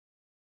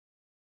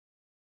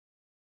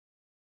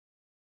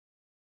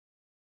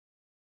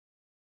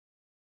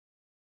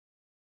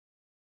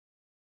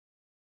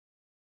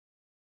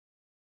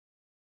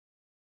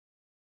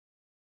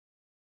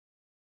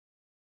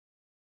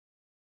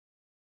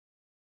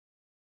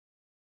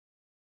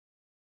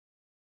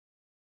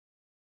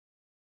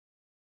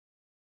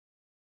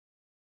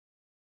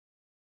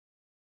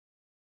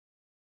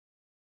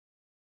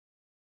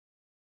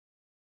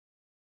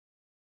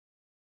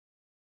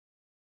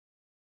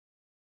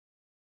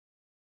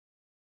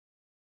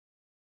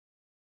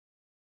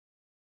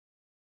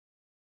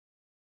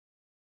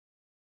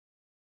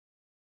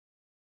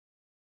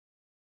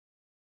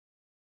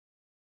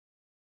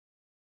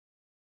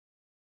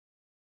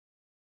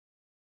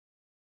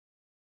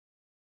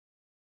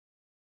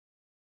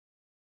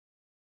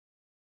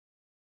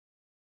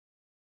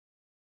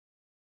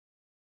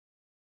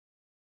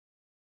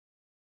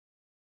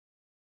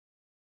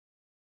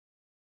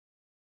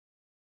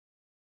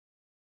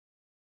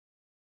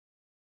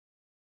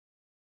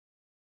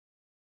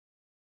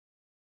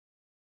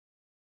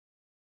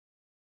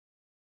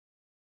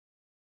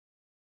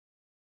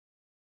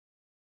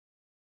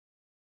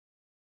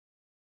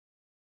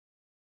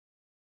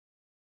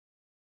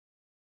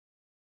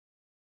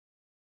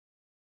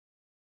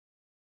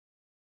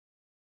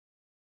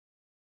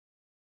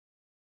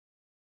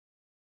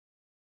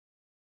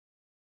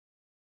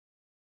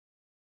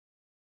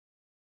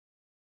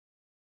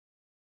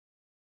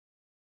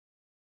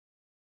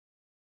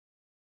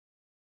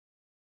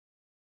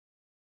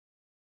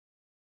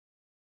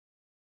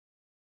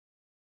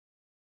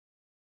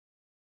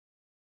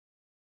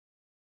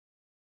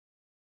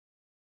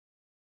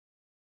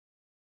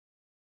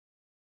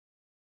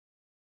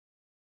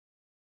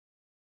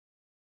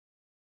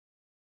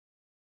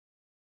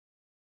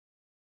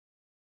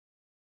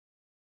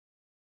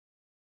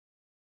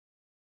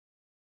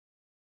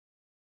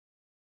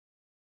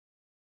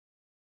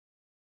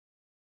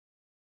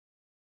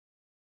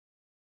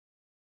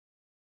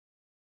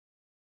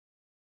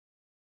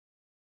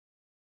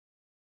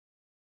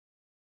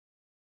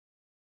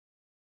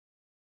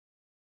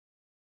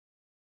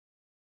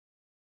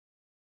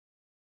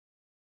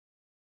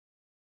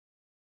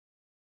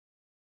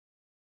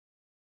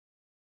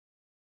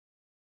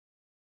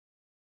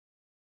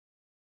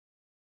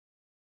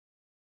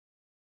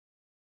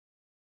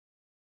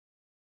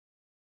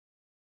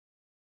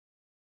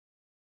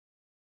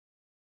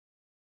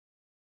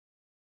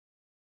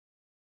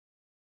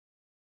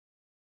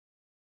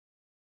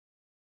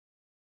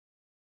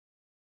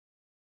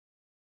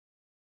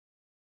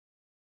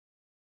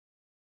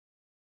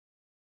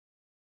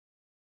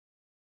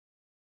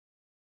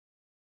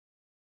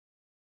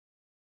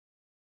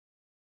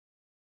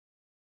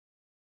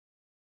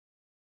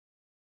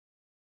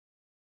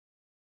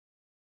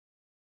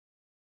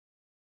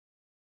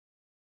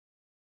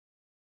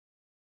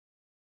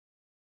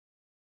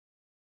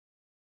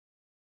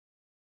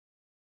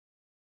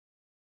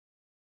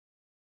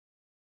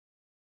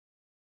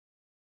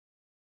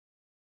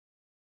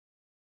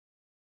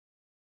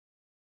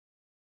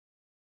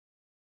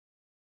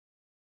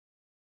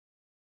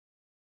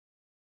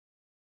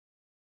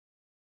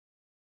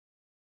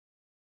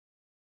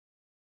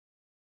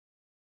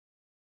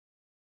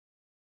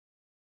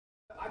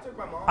took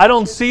my mom. I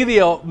don't see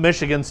the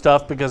Michigan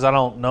stuff because I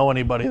don't know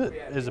anybody that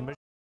is a Michigan.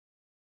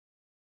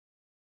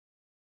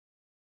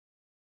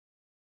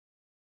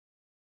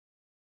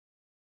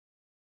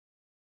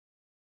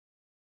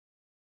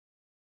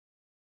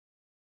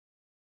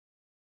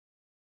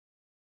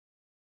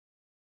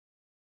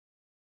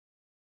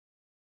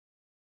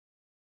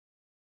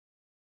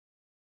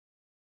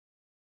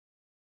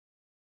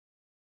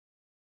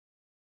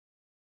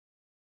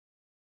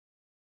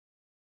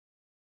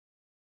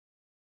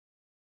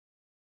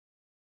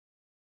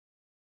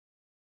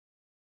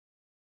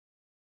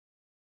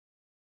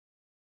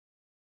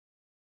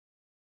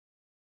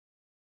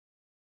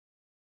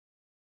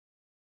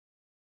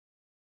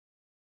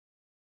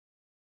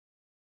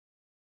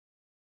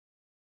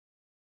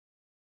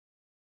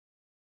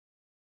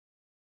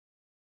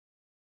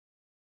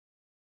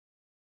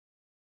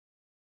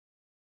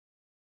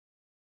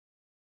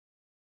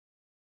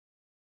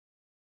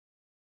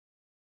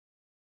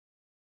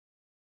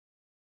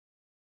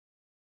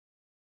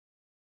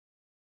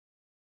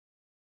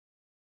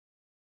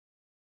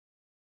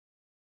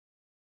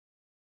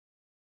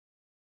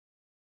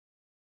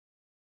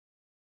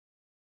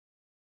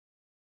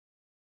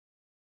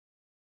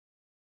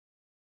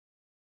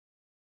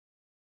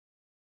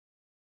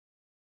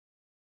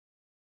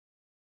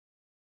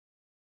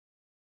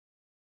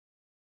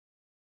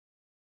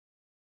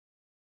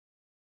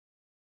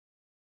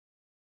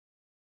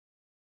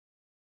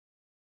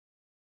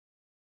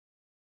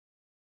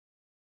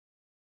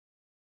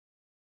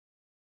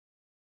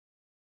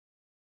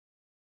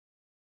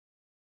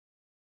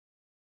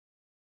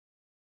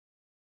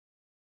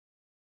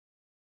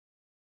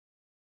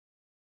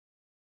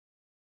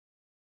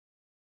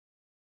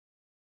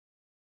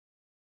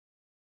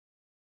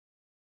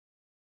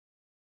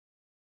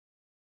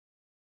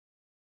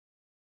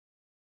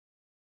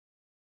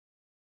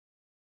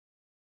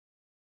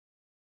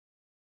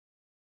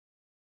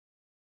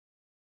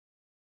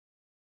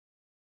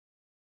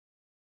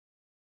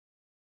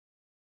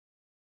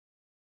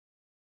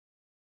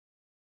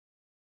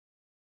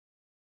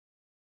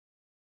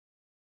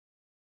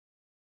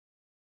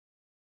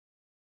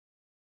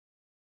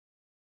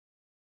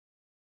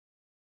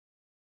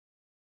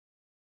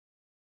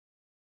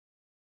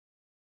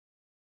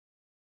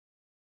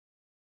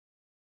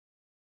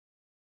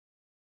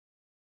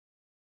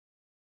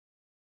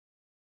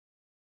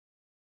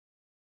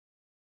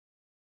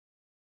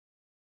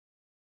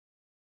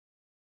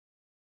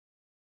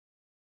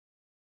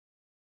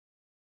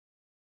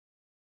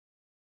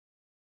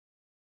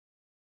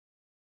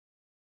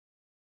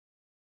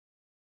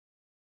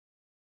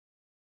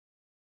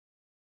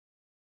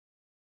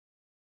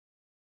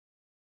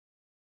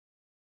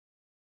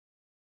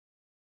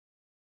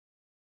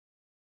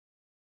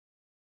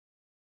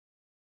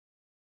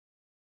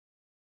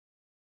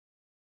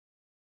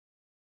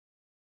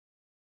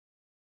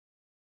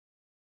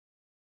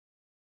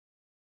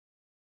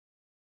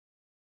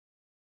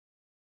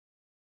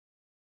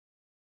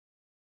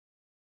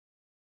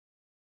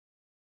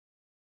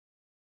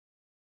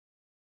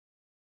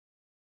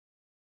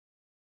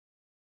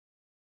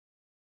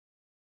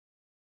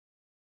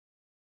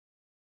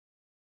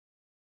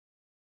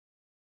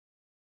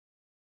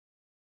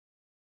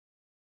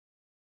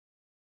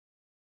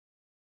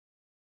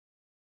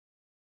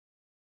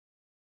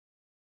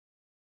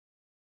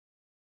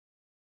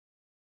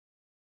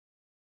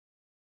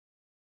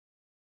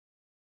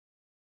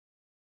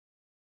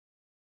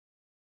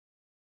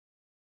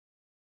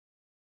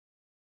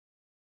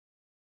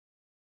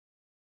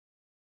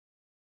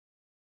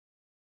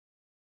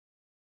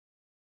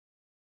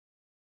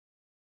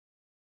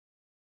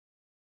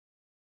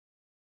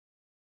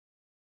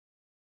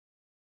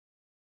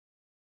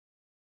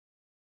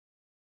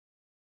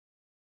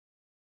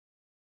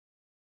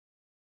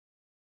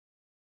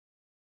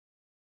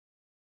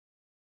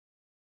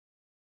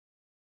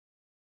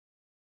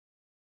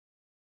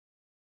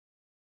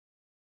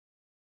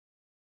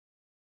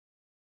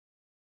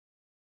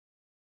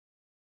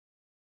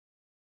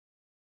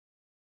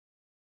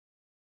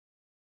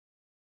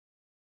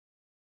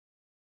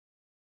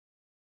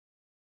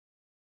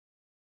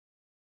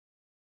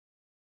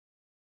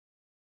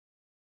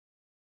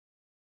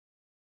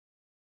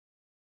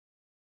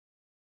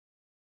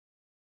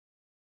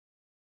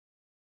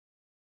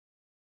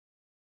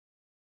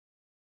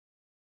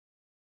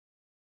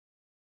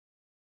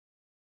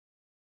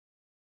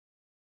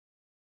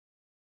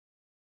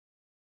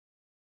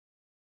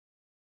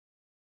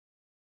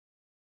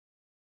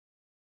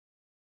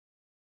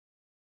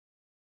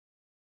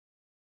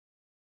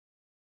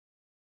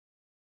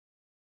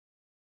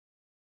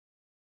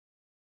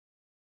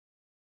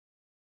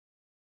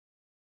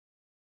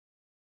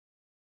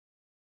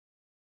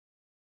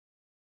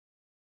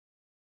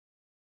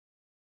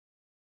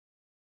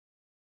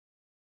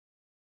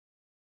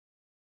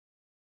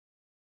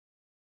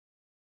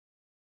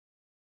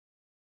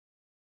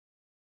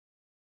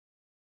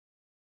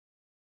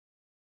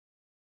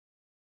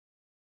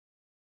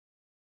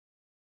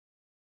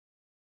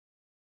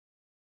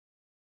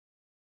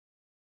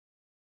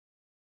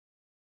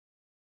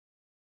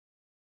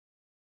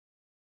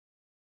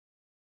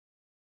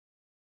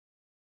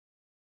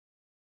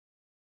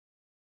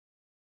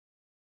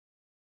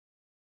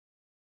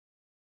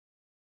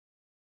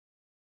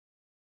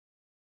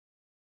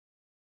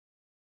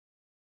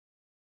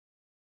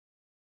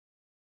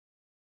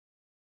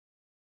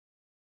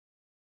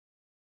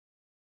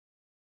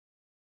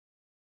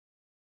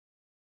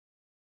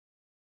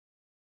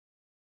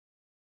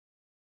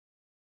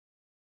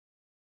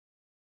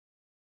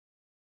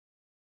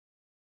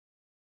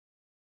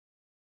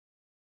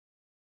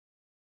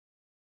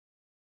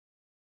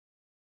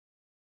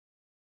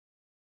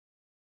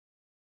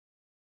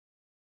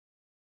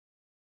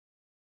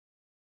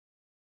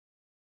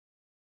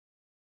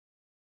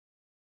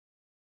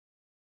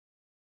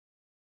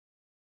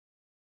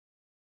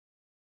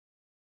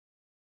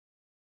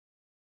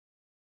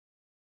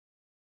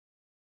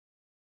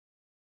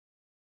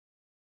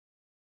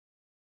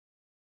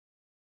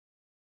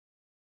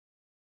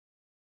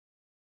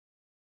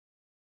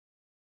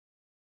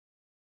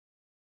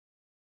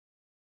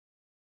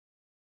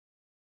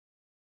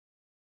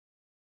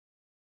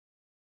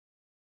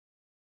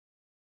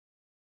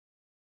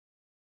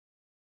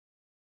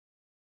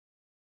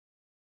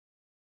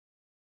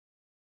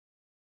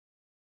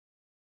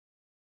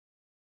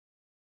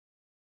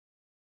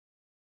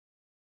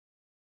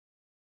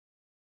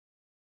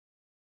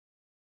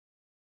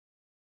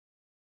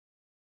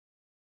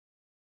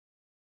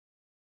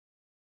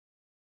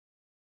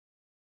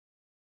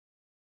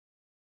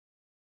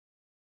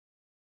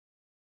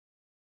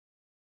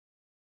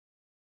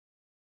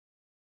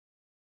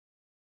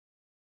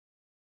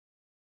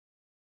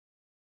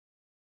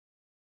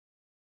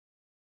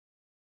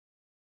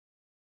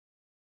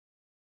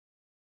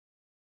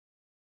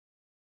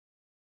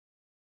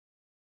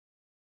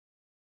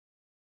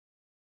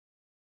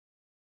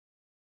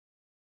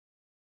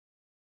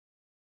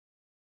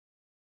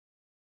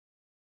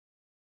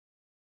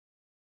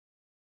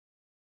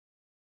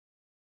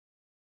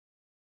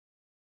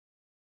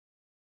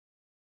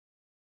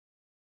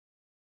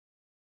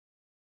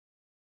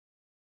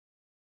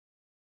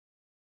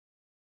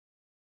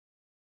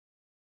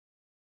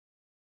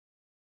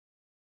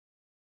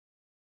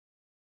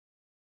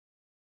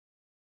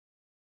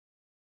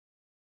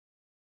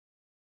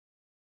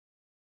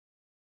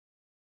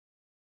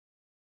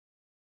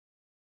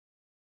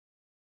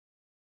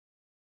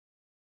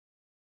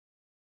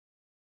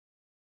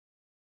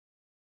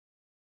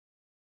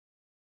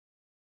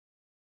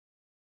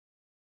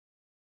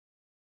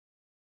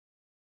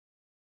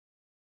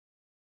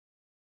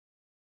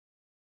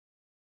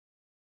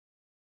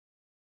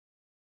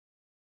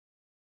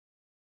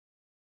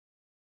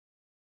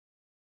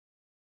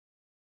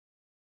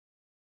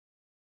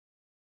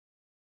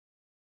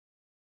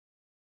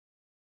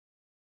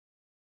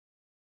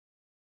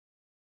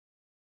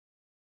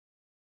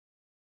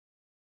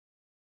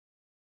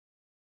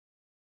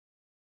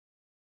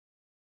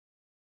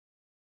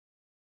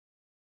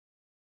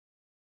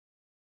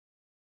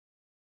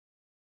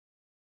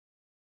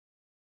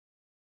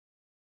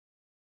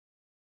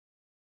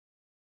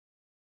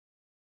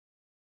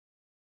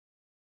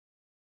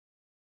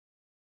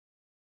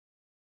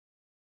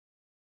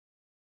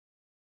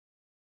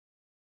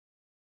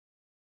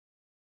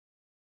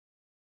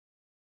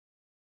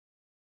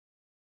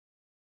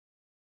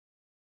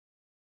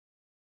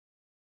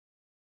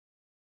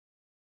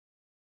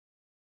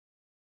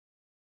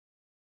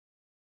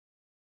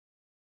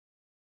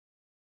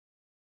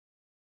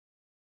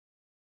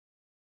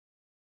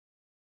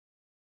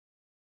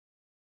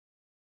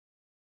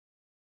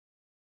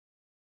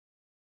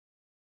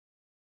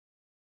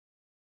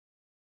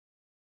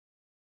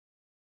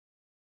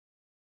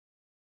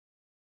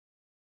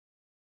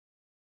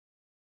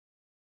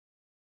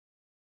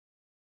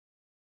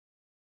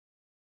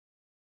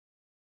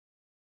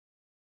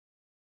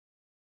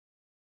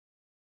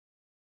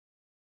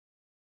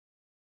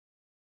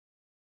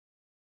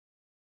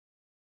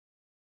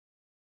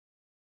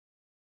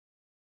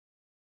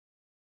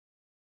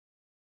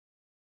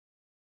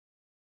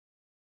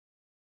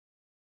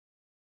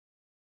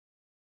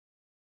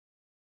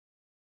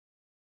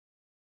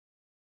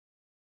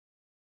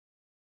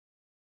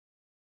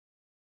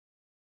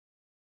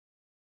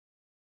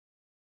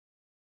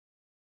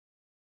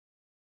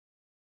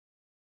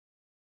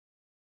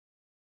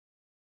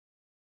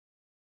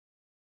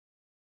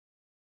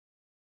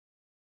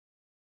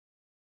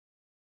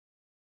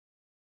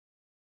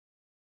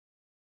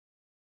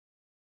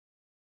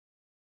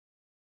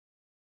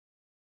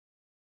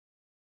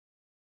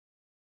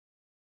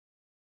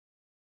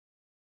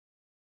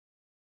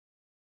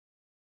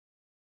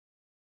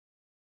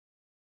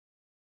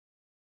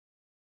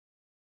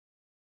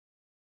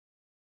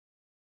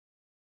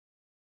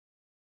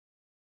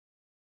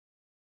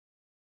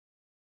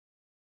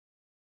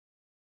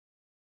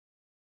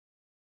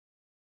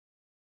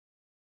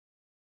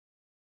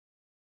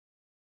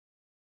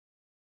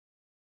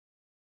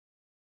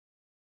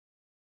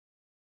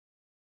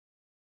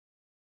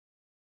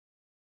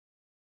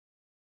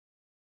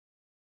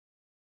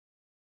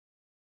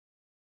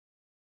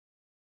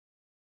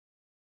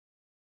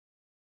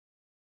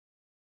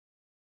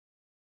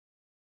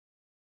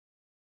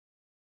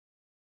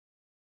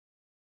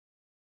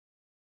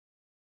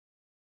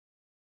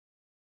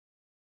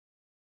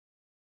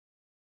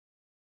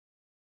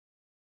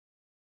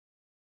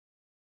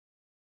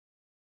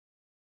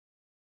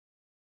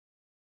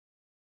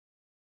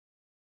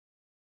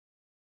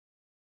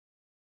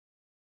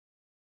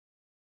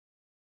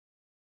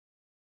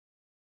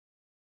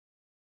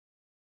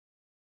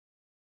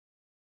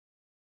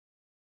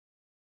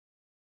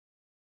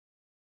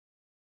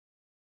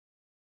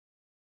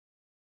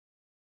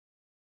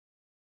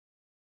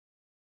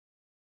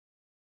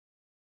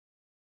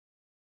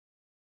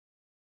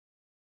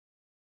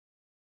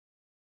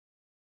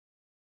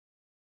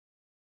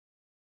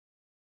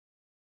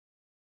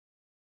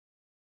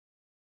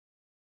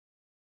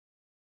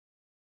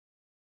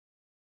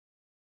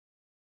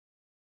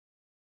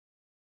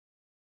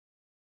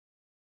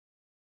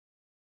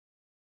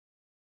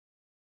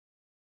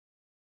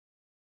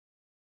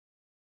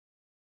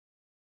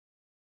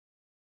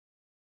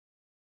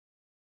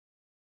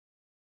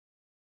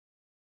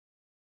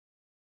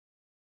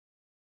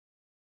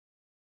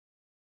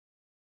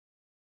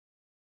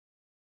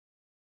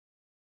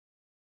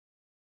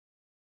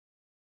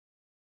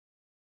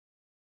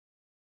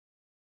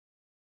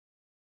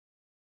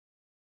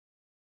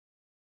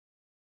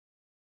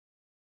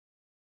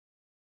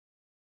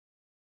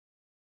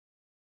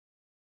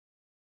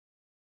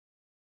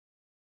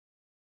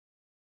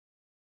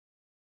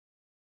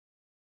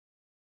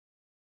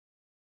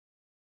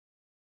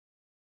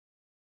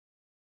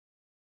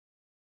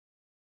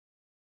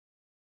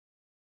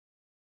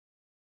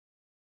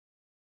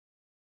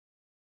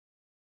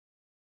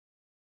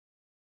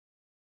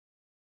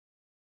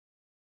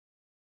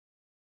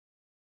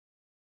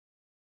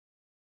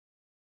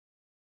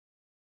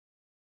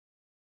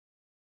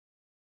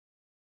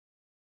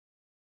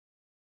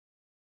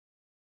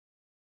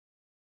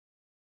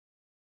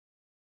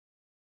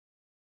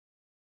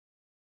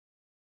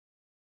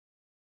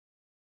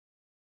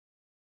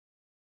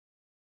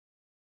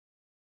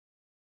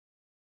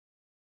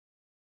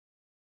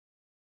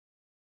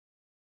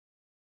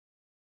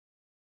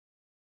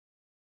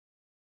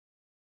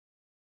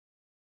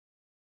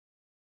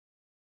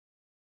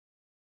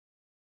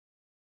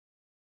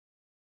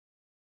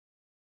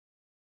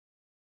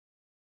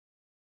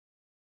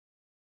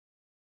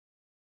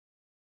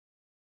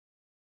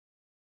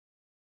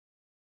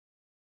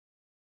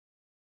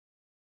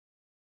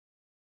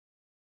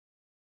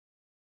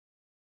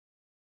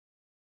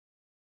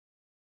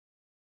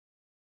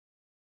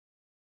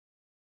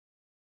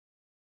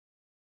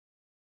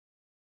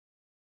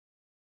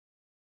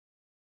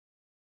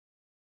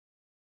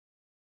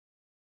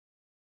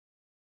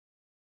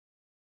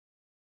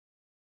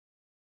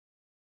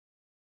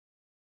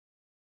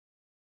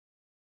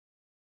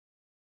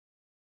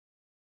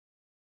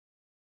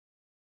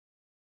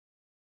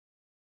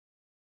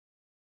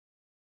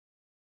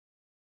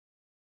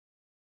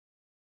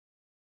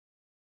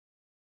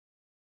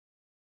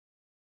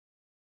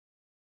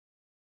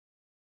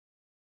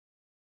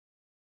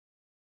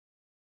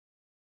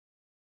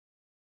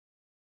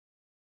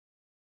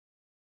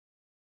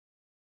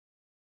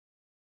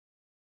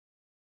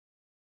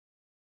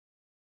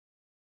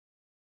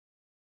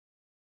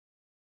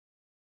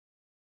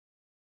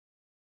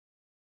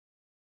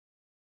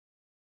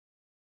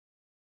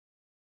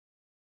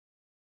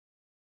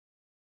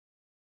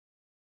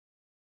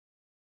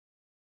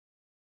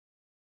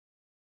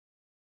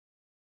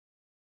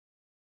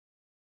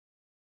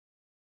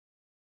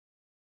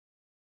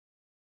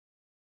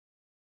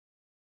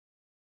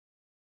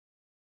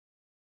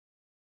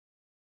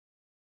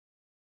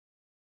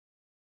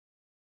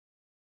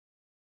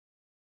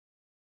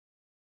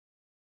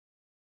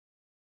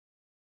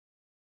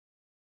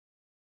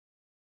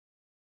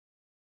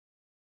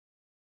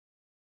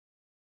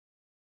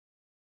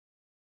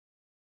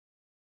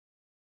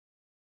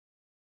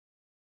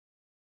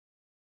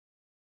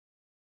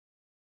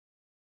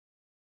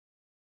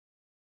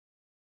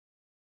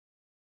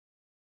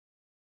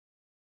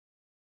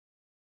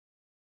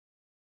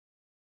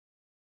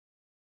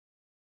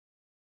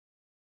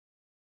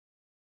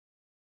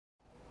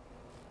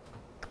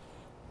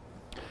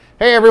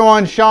 Hey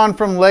everyone, Sean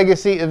from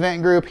Legacy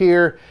Event Group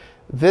here.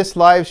 This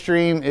live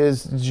stream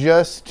is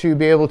just to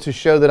be able to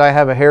show that I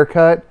have a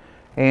haircut,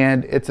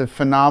 and it's a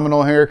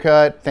phenomenal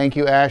haircut. Thank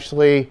you,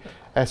 Ashley.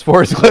 As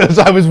far as clips,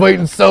 I was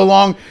waiting so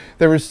long.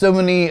 There were so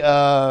many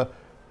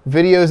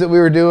videos that we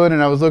were doing,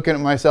 and I was looking at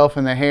myself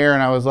in the hair,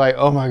 and I was like,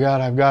 oh my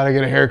God, I've got to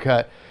get a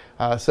haircut.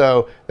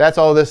 So that's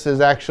all this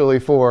is actually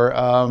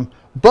for.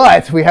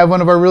 But we have one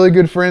of our really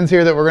good friends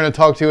here that we're going to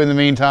talk to in the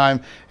meantime,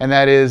 and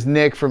that is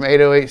Nick from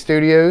 808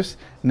 Studios.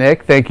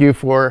 Nick, thank you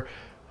for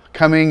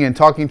coming and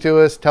talking to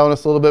us, telling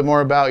us a little bit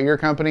more about your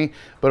company,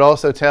 but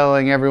also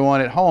telling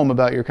everyone at home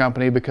about your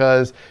company,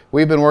 because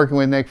we've been working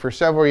with Nick for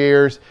several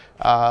years.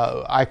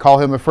 I call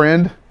him a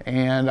friend,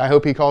 and I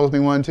hope he calls me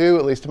one too,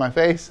 at least to my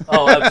face.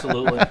 Oh,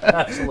 absolutely.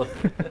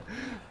 Absolutely.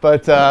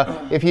 But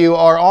if you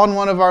are on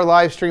one of our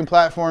live stream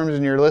platforms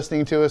and you're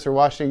listening to us or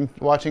watching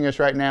us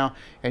right now,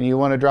 and you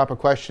want to drop a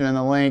question in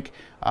the link,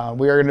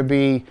 we are going to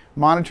be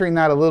monitoring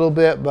that a little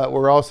bit, but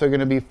we're also going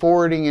to be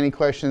forwarding any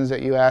questions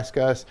that you ask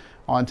us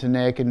on to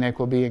Nick, and Nick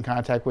will be in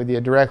contact with you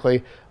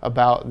directly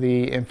about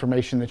the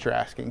information that you're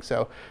asking.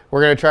 So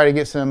we're going to try to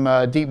get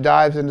some deep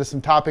dives into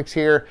some topics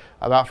here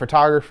about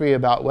photography,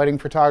 about wedding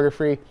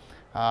photography,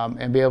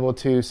 and be able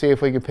to see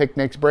if we can pick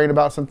Nick's brain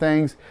about some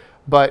things.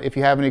 But if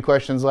you have any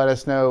questions, let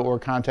us know or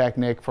contact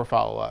Nick for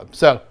follow-up.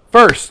 So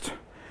first,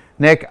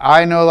 Nick,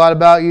 I know a lot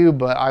about you,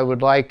 but I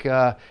would like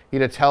you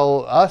to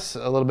tell us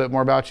a little bit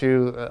more about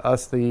you,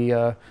 us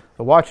the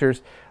watchers,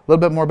 a little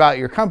bit more about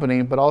your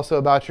company, but also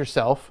about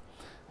yourself,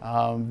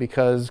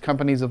 because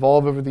companies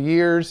evolve over the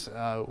years.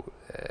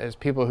 As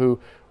people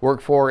who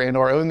work for and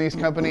or own these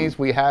companies,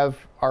 we have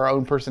our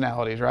own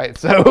personalities, right?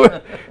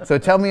 So, so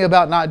tell me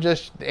about not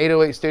just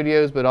 808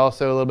 Studios, but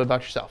also a little bit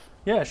about yourself.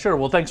 Yeah, sure.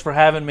 Well, thanks for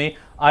having me.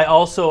 I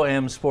also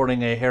am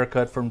sporting a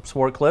haircut from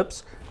Sport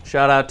Clips.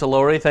 Shout out to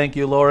Lori. Thank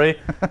you, Lori.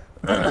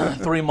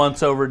 3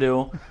 months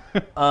overdue.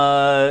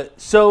 I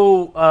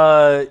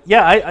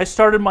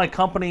started my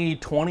company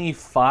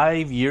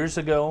 25 years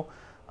ago.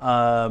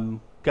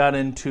 Got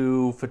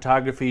into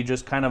photography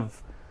just kind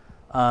of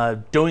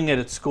doing it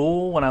at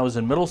school when I was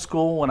in middle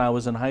school, when I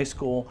was in high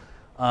school.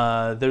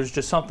 There's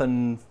just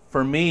something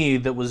for me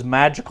that was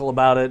magical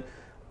about it.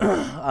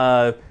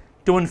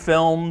 Doing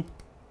film,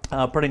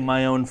 putting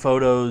my own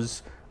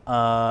photos.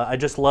 I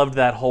just loved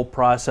that whole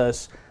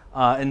process.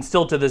 And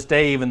still to this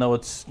day, even though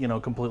it's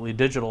completely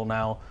digital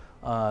now,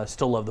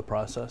 still love the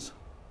process.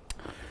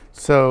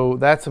 So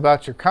that's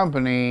about your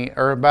company,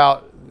 or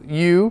about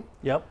you.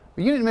 Yep.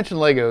 You didn't mention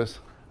Legos.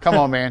 Come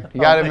on, man.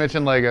 You got to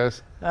mention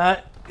Legos.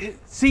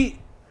 See,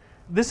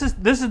 this is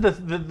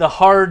the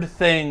hard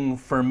thing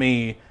for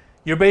me.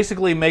 You're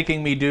basically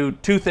making me do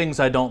two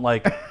things I don't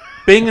like.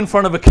 Being in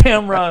front of a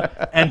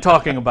camera and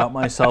talking about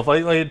myself.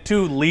 Like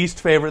 2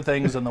 least favorite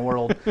things in the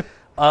world.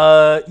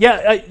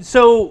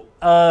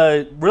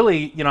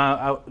 Really,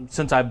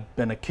 since I've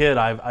been a kid,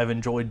 I've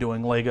enjoyed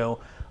doing Lego.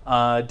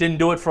 Didn't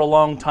do it for a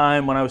long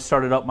time when I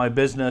started up my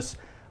business.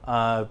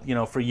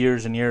 For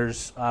years and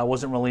years, I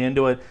wasn't really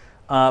into it.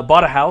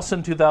 Bought a house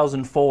in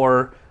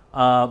 2004.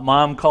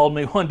 Mom called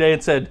me one day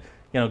and said,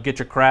 get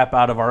your crap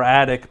out of our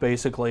attic,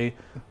 basically.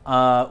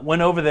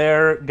 Went over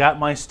there, got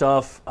my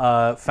stuff,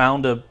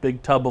 found a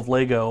big tub of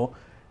Lego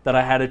that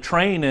I had a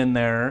train in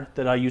there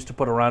that I used to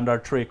put around our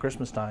tree at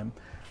Christmas time.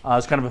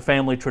 It's kind of a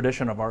family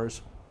tradition of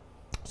ours.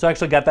 So I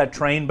actually got that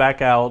train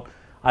back out.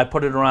 I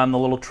put it around the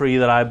little tree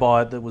that I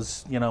bought that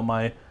was,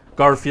 my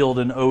Garfield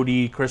and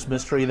Odie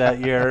Christmas tree that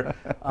year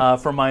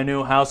for my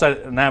new house. I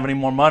didn't have any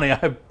more money.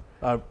 I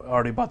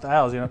already bought the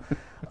house, So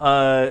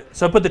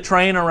I put the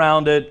train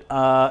around it,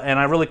 and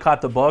I really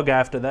caught the bug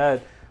after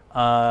that.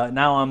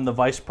 Now I'm the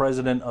vice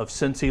president of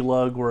Cincy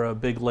Lug. We're a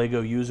big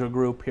Lego user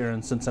group here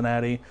in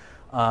Cincinnati.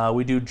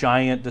 We do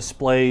giant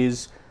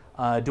displays.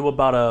 Do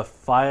about a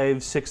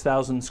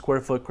 6,000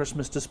 square foot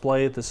Christmas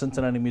display at the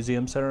Cincinnati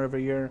Museum Center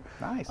every year.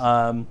 Nice.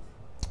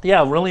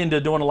 Really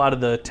into doing a lot of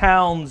the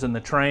towns and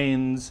the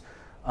trains.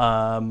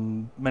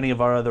 Many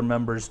of our other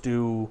members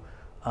do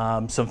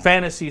some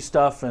fantasy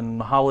stuff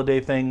and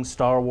holiday things,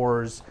 Star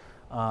Wars,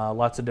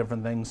 lots of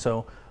different things.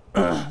 So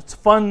it's a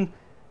fun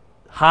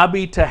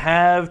hobby to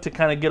have to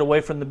kind of get away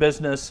from the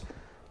business.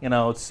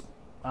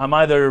 I'm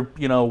either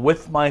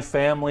with my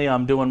family,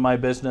 I'm doing my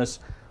business,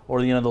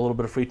 or the little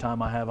bit of free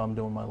time I have, I'm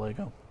doing my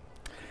Lego.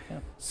 Yeah.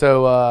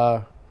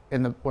 So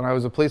when I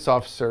was a police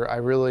officer, I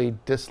really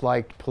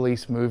disliked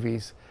police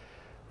movies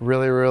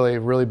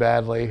really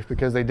badly,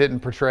 because they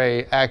didn't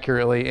portray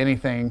accurately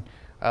anything,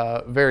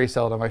 very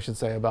seldom I should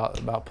say,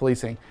 about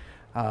policing.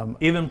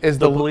 Even is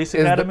the Police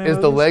Academy is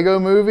the Lego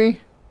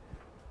movie,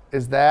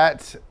 is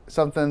that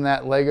something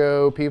that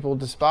Lego people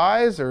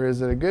despise, or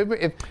is it a good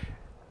movie?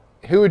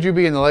 Who would you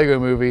be in the Lego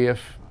movie if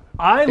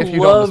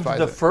you loved don't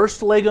the it?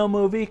 First Lego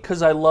movie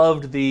because I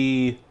loved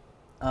the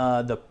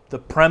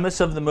premise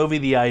of the movie,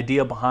 the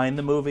idea behind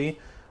the movie.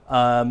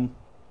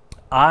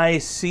 I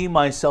see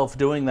myself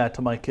doing that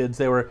to my kids.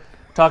 They were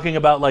talking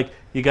about, like,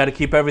 you got to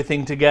keep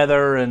everything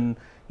together and,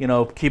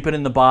 keep it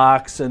in the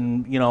box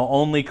and,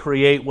 only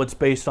create what's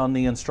based on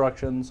the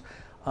instructions.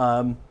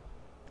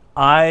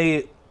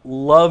 I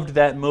loved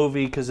that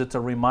movie because it's a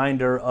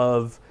reminder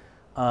of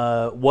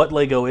what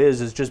Lego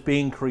is just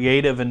being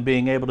creative and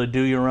being able to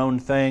do your own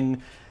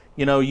thing.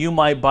 You know, you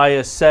might buy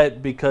a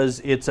set because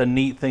it's a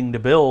neat thing to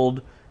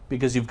build,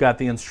 because you've got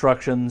the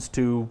instructions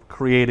to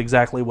create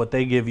exactly what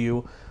they give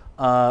you.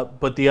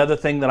 But the other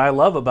thing that I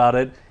love about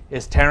it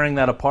is tearing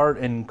that apart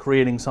and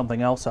creating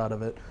something else out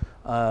of it.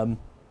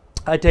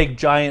 I take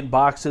giant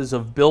boxes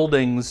of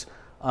buildings,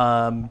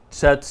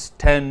 sets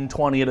 10,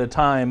 20 at a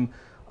time,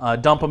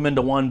 dump them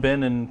into one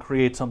bin and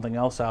create something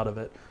else out of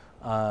it.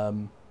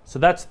 So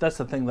that's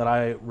the thing that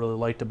I really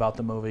liked about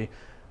the movie.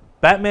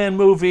 Batman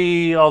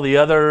movie, all the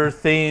other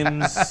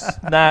themes,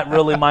 not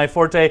really my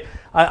forte.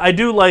 I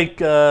do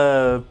like,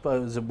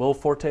 is it Will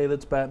Forte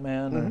that's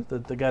Batman? Or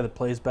the guy that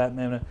plays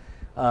Batman?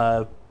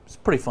 It's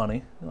pretty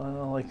funny.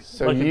 Like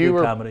a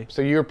good comedy.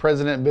 So you were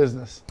president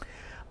business.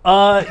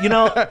 You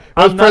know,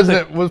 was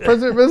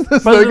president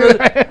business?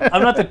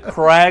 I'm not the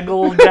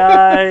Craggle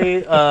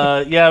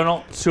guy. Yeah, I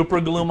don't super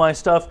glue my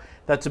stuff.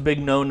 That's a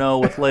big no-no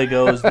with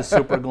Legos. The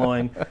super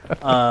gluing.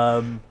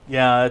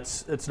 Yeah,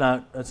 it's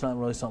not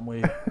really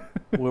something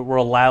we're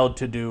allowed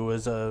to do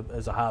as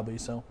a hobby.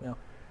 So yeah.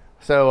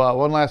 So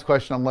one last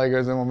question on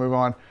Legos, and we'll move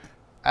on.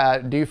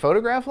 Do you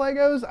photograph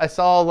Legos? I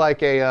saw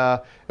like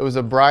it was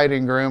a bride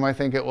and groom, I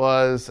think it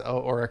was,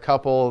 or a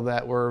couple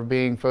that were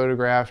being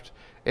photographed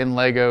in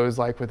Legos,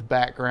 like with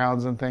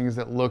backgrounds and things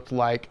that looked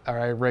like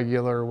a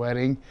regular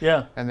wedding.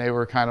 Yeah. And they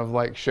were kind of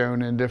like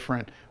shown in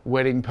different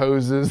wedding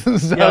poses and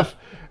stuff.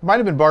 Yeah. It might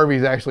have been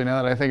Barbies actually,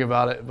 now that I think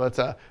about it. But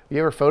you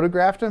ever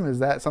photographed them? Is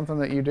that something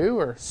that you do?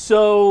 Or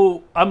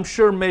so I'm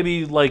sure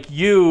maybe like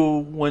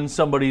you, when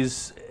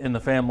somebody's in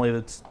the family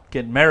that's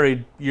getting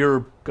married,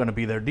 you're going to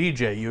be their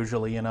DJ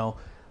usually, you know.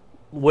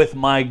 With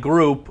my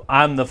group,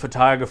 I'm the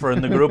photographer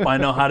in the group. I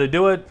know how to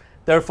do it.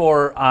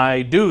 Therefore,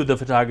 I do the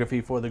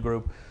photography for the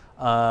group.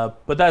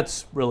 But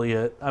that's really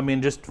it. I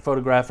mean, just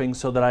photographing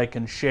so that I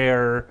can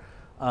share,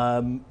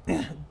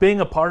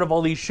 being a part of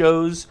all these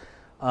shows,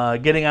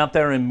 getting out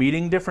there and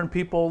meeting different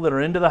people that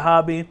are into the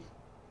hobby,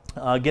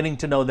 getting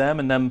to know them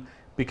and them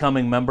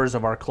becoming members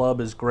of our club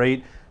is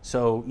great.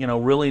 So, you know,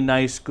 really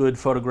nice, good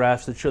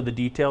photographs that show the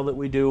detail that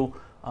we do,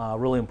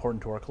 really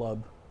important to our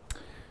club.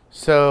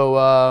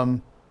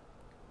 So,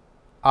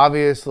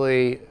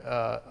 obviously,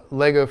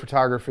 Lego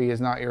photography is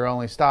not your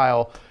only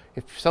style.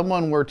 If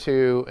someone were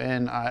to,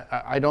 and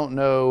I don't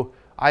know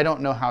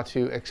how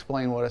to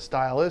explain what a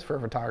style is for a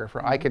photographer.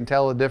 Mm-hmm. I can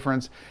tell the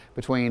difference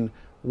between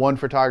one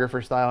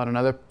photographer style and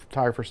another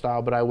photographer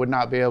style, but I would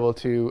not be able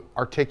to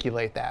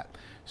articulate that.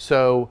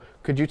 So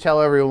could you tell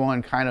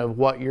everyone kind of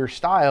what your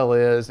style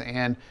is,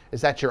 and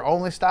is that your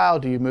only style?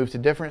 Do you move to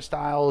different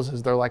styles?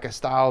 Is there like a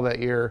style that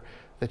you're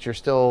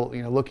still,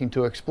 you know, looking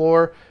to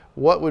explore?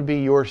 What would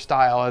be your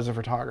style as a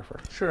photographer?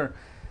 Sure.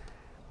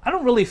 I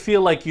don't really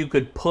feel like you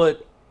could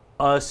put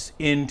us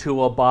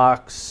into a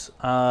box.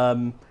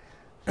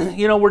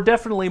 You know, we're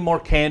definitely more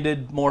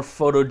candid, more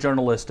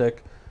photojournalistic,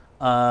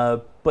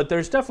 but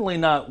there's definitely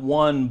not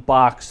one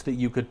box that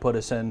you could put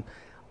us in.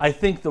 I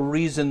think the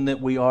reason that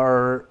we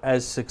are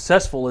as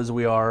successful as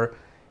we are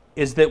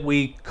is that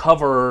we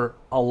cover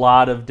a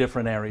lot of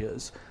different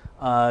areas.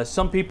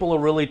 Some people are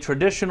really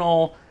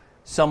traditional,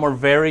 some are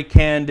very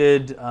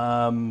candid,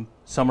 some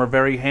are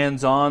very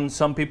hands-on,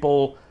 some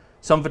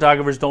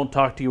photographers don't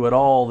talk to you at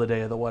all the day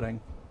of the wedding.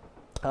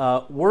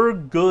 We're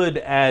good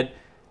at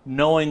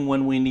knowing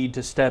when we need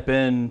to step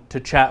in to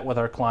chat with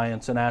our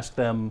clients and ask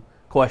them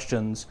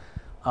questions,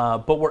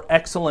 but we're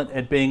excellent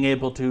at being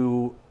able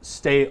to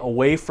stay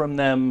away from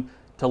them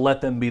to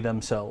let them be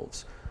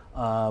themselves.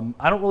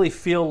 I don't really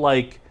feel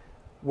like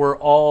we're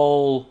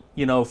all,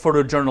 you know,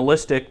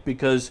 photojournalistic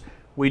because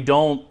we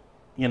don't,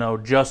 you know,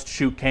 just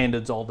shoot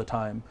candids all the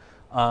time.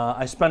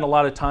 I spend a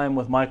lot of time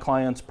with my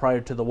clients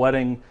prior to the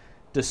wedding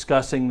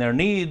discussing their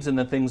needs and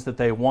the things that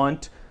they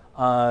want.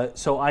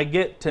 So I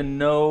get to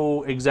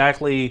know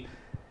exactly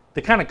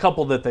the kind of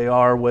couple that they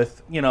are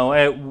with, you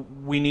know,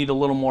 we need a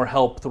little more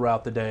help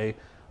throughout the day.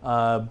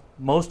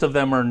 Most of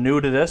them are new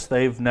to this.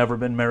 They've never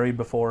been married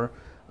before.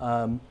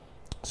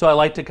 So I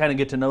like to kind of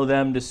get to know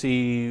them to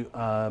see, you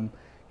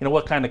know,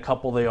 what kind of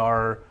couple they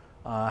are,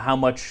 how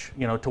much,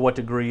 you know, to what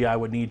degree I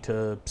would need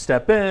to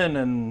step in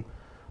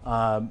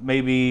and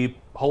maybe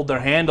hold their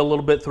hand a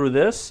little bit through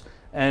this.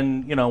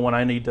 And, you know, when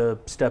I need to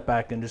step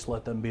back and just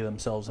let them be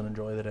themselves and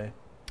enjoy the day.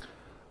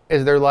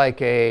 Is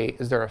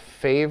there a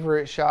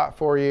favorite shot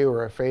for you,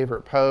 or a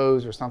favorite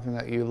pose, or something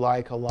that you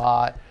like a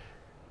lot?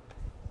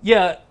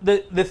 Yeah,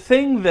 the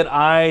thing that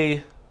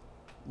I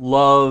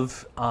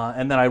love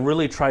and that I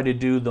really try to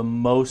do the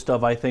most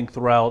of, I think,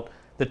 throughout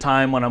the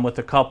time when I'm with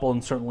the couple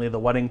and certainly the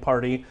wedding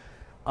party,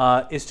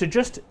 is to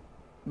just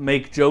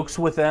make jokes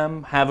with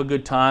them, have a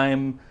good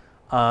time,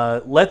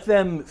 let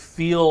them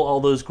feel all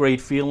those great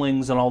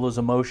feelings and all those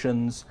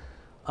emotions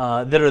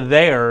that are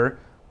there.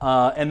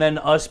 And then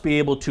us be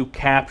able to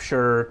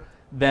capture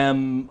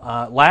them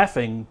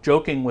laughing,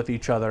 joking with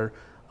each other,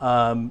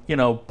 you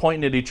know,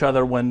 pointing at each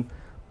other when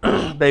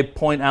they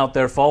point out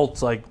their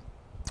faults, like,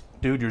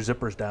 dude, your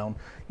zipper's down.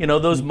 You know,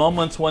 those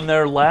moments when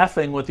they're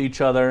laughing with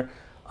each other,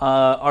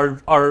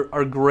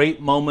 are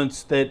great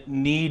moments that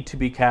need to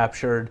be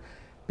captured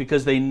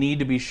because they need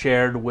to be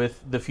shared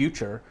with the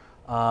future.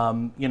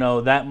 You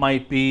know, that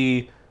might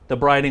be the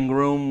bride and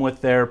groom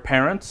with their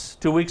parents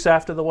 2 weeks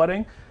after the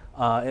wedding.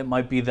 It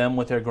might be them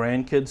with their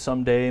grandkids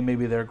someday,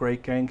 maybe their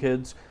great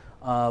grandkids.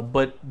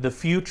 But the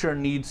future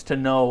needs to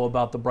know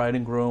about the bride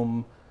and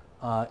groom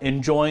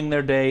enjoying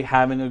their day,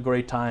 having a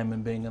great time,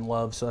 and being in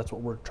love. So that's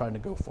what we're trying to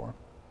go for.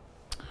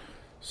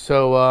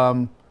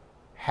 So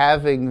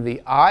having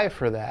the eye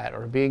for that,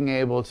 or being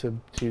able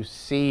to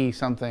see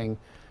something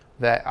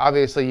that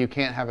obviously you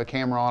can't have a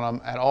camera on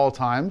them at all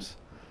times.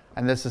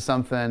 And this is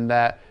something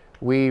that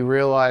we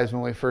realized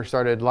when we first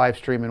started live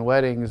streaming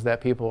weddings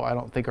that people I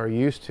don't think are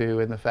used to,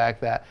 in the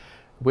fact that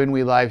when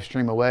we live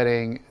stream a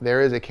wedding,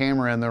 there is a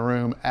camera in the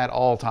room at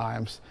all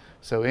times.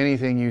 So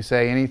anything you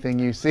say, anything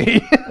you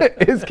see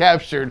is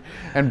captured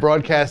and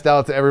broadcast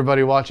out to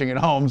everybody watching at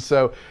home.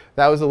 So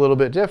that was a little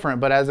bit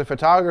different. But as a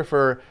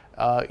photographer,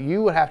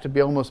 you would have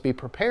to almost be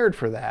prepared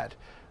for that.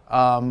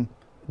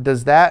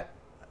 Does that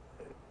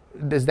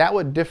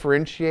what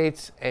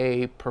differentiates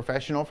a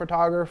professional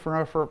photographer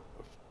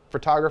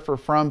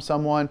from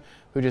someone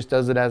who just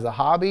does it as a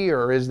hobby,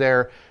 or is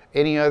there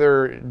any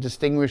other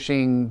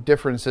distinguishing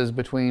differences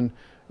between,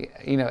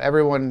 you know,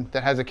 everyone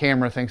that has a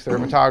camera thinks they're a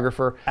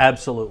photographer?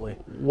 Absolutely.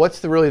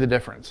 What's really the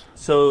difference?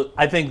 So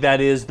I think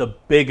that is the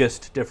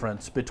biggest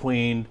difference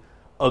between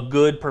a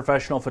good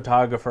professional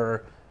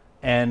photographer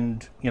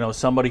and, you know,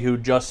 somebody who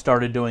just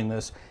started doing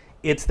this.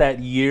 It's that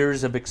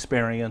years of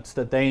experience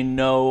that they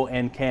know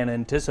and can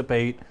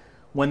anticipate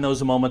when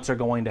those moments are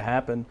going to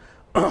happen.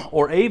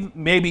 Or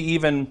maybe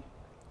even,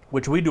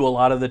 which we do a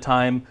lot of the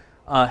time,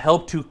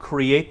 help to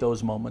create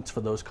those moments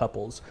for those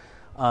couples.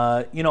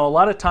 You know, a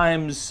lot of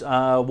times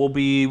we'll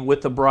be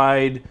with the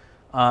bride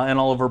and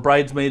all of her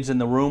bridesmaids in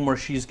the room where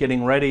she's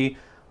getting ready.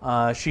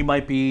 She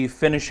might be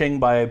finishing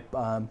by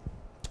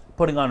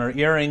putting on her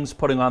earrings,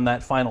 putting on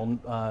that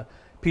final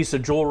piece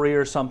of jewelry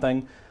or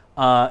something.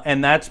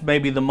 And that's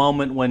maybe the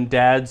moment when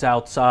dad's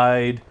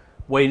outside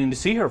waiting to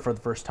see her for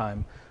the first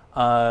time.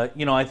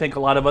 You know, I think a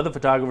lot of other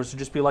photographers would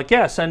just be like,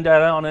 yeah, send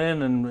dad on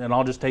in and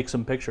I'll just take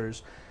some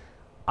pictures.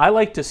 I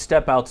like to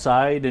step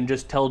outside and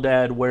just tell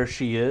dad where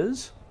she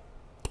is,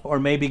 or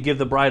maybe give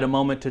the bride a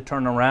moment to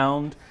turn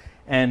around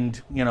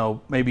and, you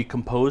know, maybe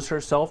compose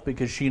herself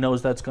because she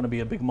knows that's going to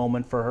be a big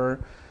moment for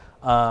her.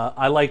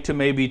 I like to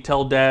maybe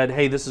tell dad,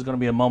 hey, this is going to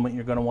be a moment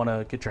you're going to want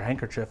to get your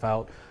handkerchief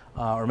out,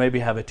 or maybe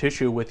have a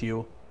tissue with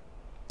you.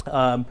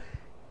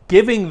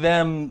 Giving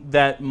them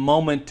that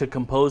moment to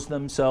compose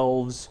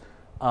themselves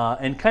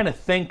and kind of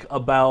think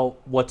about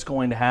what's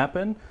going to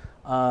happen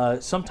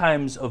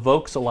sometimes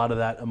evokes a lot of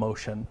that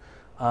emotion,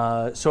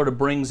 sort of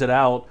brings it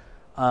out.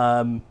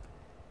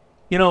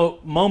 You know,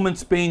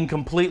 moments being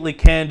completely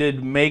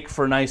candid make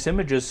for nice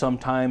images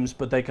sometimes,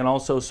 but they can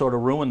also sort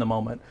of ruin the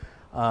moment.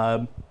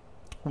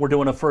 We're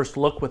doing a first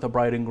look with a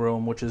bride and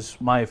groom, which is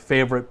my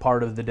favorite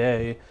part of the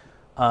day.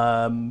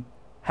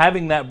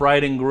 Having that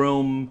bride and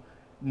groom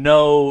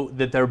know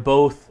that they're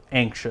both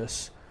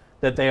anxious,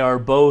 that they are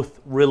both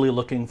really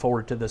looking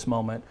forward to this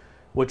moment,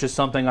 which is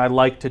something I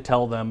like to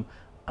tell them.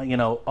 You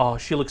know, oh,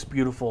 she looks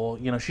beautiful.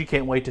 You know, she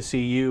can't wait to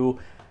see you.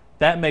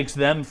 That makes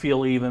them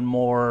feel even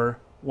more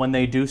when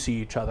they do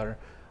see each other.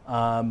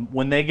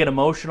 When they get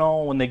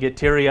emotional, when they get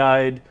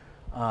teary-eyed,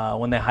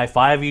 when they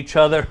high-five each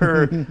other,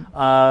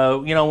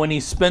 you know, when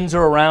he spins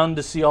her around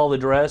to see all the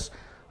dress,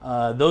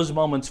 those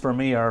moments for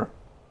me are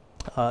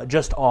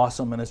just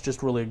awesome, and it's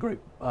just really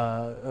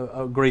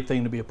a great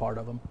thing to be a part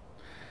of them.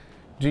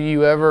 Do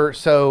you ever,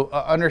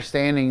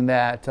 understanding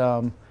that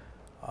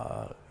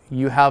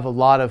you have a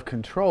lot of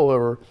control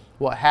over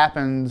what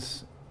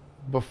happens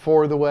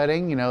before the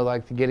wedding, you know,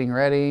 like the getting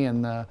ready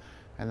and the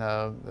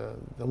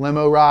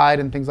limo ride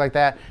and things like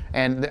that.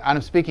 And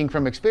I'm speaking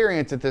from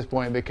experience at this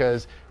point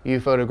because you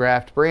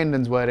photographed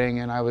Brandon's wedding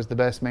and I was the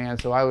best man,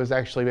 so I was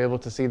actually able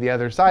to see the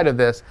other side of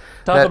this.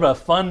 Talk about a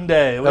fun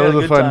day. That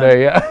was a fun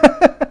day,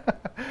 yeah.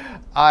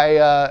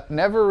 I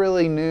never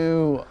really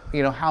knew,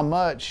 you know, how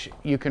much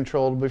you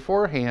controlled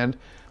beforehand,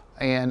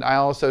 and I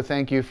also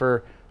thank you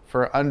for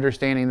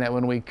understanding that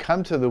when we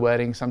come to the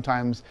wedding,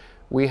 sometimes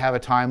we have a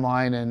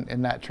timeline,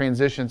 and that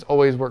transitions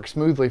always work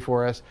smoothly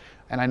for us.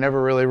 And I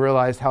never really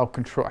realized how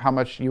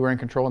much you were in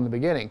control in the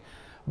beginning.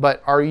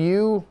 But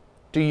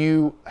do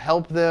you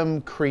help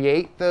them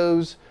create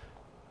those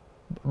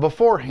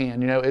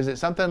beforehand? You know, is it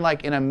something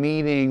like in a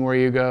meeting where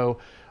you go,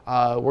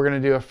 we're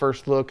going to do a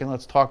first look and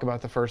let's talk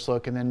about the first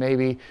look, and then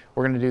maybe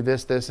we're going to do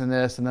this, this, and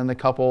this, and then the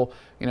couple,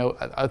 you know,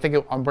 I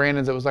think on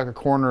Brandon's it was like a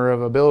corner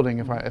of a building,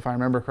 if I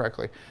remember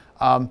correctly.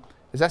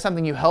 Is that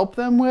something you help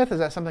them with? Is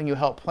that something you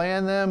help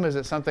plan them? Is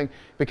it something,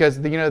 because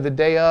you know, the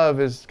day of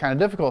is kind of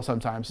difficult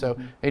sometimes. So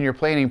in your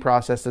planning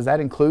process, does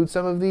that include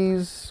some of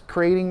these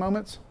creating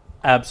moments?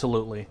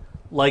 Absolutely.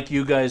 Like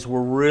you guys,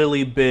 we're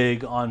really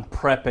big on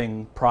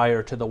prepping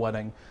prior to the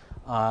wedding.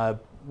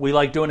 We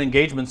like doing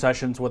engagement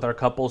sessions with our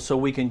couples so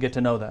we can get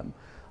to know them.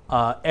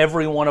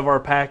 Every one of our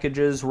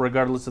packages,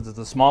 regardless if it's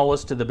the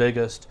smallest to the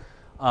biggest,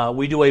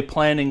 We do a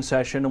planning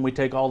session, and we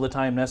take all the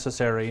time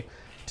necessary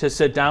to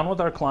sit down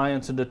with our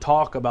clients and to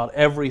talk about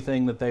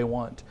everything that they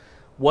want.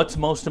 What's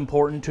most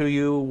important to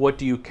you? What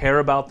do you care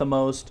about the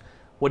most?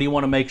 What do you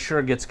want to make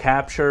sure gets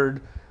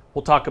captured?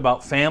 We'll talk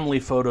about family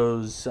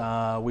photos.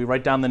 We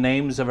write down the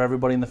names of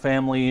everybody in the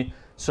family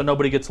so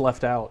nobody gets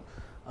left out.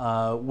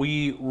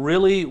 We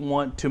really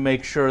want to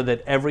make sure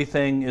that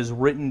everything is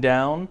written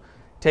down,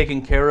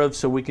 taken care of,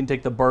 so we can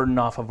take the burden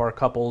off of our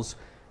couples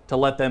to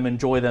let them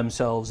enjoy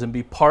themselves and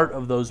be part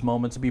of those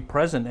moments, be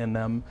present in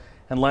them,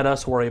 and let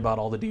us worry about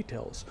all the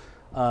details.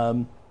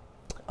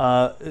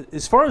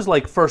 As far as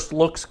like first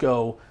looks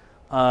go,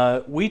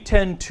 we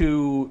tend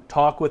to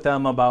talk with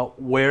them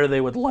about where they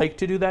would like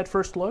to do that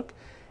first look,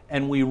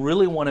 and we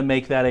really want to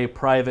make that a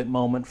private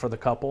moment for the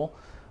couple.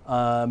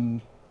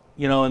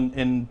 You know,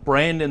 in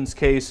Brandon's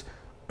case,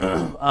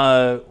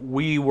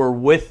 we were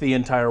with the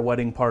entire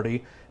wedding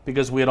party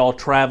because we had all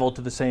traveled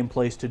to the same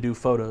place to do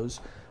photos.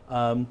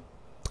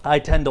 I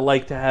tend to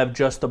like to have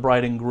just the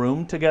bride and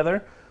groom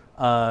together.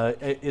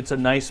 It's a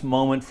nice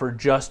moment for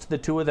just the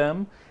two of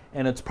them,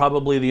 and it's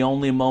probably the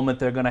only moment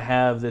they're going to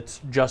have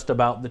that's just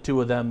about the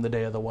two of them the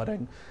day of the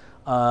wedding.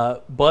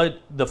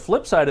 But the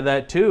flip side of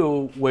that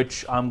too,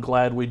 which I'm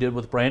glad we did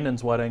with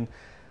Brandon's wedding,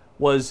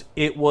 was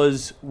it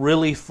was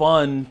really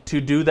fun to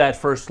do that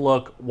first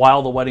look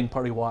while the wedding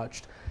party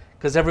watched,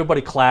 because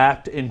everybody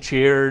clapped and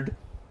cheered.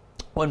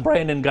 When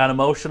Brandon got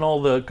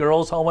emotional, the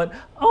girls all went,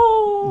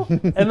 "Oh!"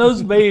 And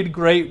those made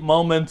great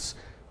moments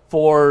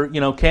for, you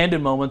know,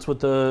 candid moments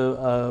with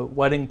the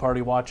wedding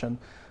party watching.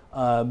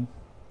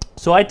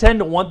 So I tend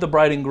to want the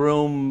bride and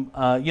groom,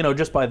 you know,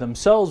 just by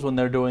themselves when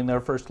they're doing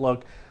their first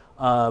look,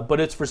 but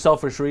it's for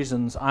selfish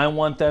reasons. I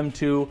want them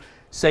to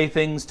say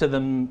things to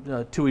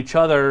them, to each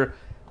other,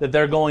 that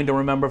they're going to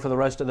remember for the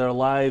rest of their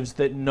lives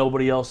that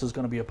nobody else is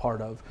going to be a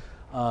part of.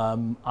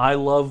 I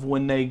love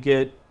when they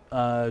get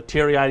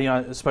teary-eyed, you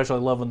know, especially I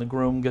love when the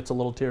groom gets a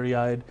little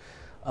teary-eyed.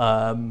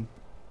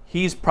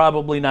 He's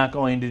probably not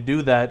going to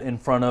do that in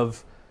front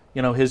of,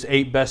 you know, his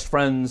 8 best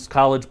friends,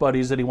 college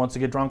buddies that he wants to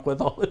get drunk with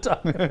all the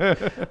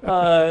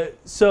time.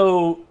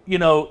 So, you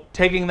know,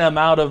 taking them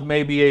out of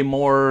maybe a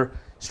more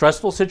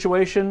stressful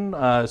situation,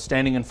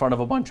 standing in front of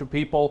a bunch of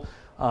people,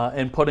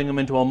 and putting them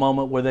into a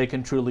moment where they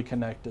can truly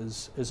connect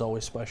is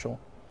always special.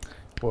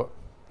 Well,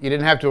 you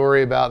didn't have to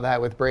worry about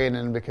that with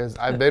Brandon, because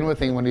I've been with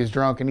him when he's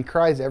drunk and he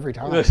cries every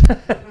time.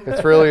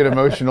 It's really an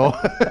emotional,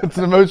 it's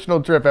an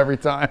emotional trip every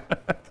time.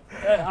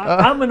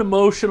 I'm an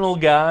emotional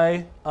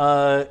guy.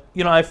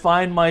 You know, I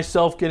find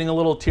myself getting a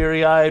little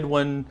teary-eyed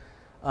when,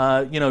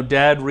 you know,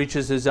 Dad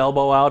reaches his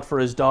elbow out for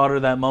his daughter,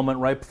 that moment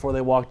right before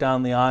they walk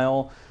down the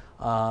aisle.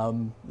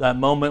 That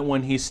moment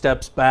when he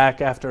steps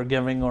back after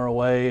giving her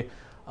away.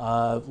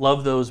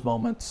 Love those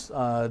moments.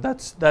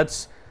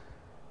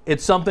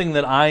 It's something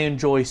that I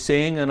enjoy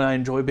seeing and I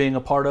enjoy being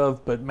a part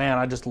of, but man,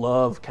 I just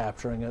love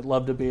capturing it.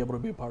 Love to be able to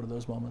be a part of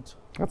those moments.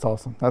 That's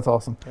awesome. That's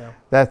awesome. Yeah.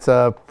 That's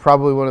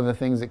probably one of the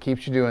things that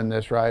keeps you doing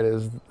this, right?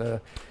 Is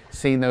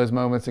seeing those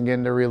moments and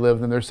getting to relive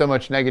them. There's so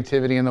much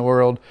negativity in the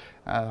world.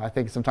 I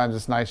think sometimes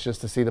it's nice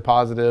just to see the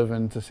positive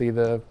and to see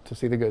the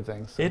good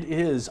things. So. It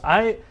is.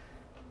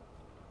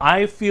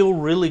 I feel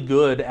really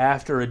good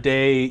after a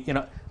day. You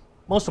know,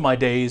 most of my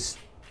days,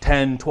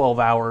 10, 12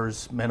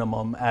 hours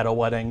minimum at a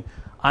wedding.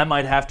 I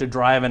might have to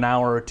drive an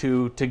hour or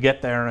two to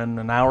get there and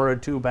an hour or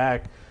two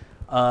back.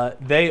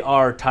 They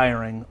are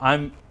tiring.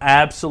 I'm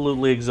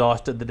absolutely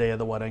exhausted the day of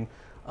the wedding.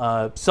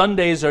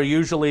 Sundays are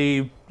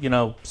usually, you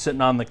know,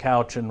 sitting on the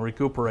couch and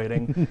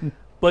recuperating.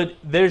 But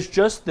there's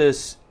just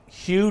this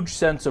huge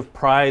sense of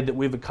pride that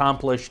we've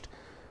accomplished,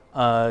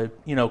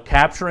 you know,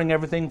 capturing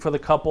everything for the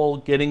couple,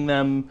 getting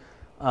them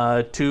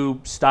to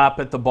stop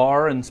at the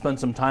bar and spend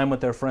some time with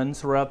their friends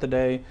throughout the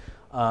day,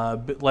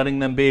 letting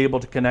them be able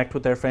to connect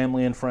with their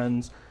family and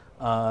friends.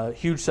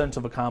 Huge sense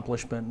of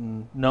accomplishment,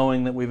 and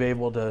knowing that we've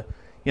able to,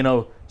 you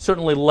know,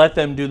 certainly let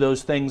them do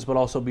those things, but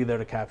also be there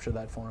to capture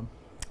that for them.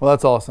 Well,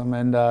 that's awesome.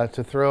 And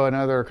to throw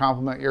another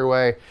compliment your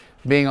way,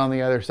 being on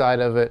the other side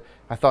of it,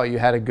 I thought you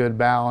had a good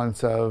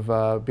balance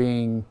of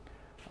being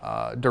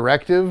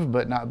directive,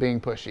 but not being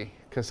pushy.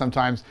 Because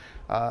sometimes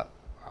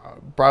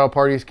bridal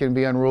parties can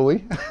be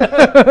unruly.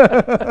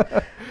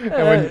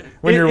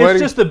 when your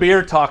wedding, just the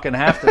beer talking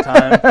half the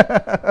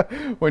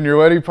time. When your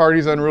wedding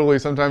party's unruly,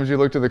 sometimes you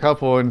look to the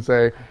couple and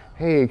say,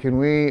 hey, can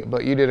we,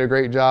 but you did a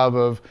great job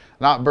of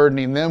not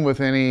burdening them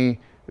with any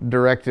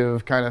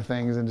directive kind of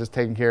things and just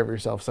taking care of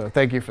yourself. So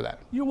thank you for that.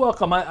 You're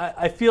welcome.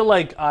 I feel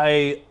like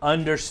I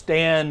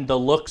understand the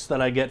looks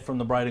that I get from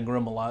the bride and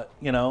groom a lot.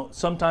 You know,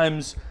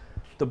 sometimes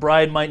the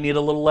bride might need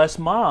a little less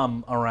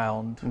mom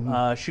around.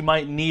 Mm-hmm. She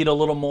might need a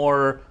little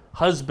more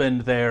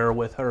husband there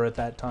with her at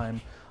that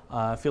time.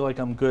 I feel like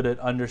I'm good at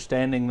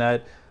understanding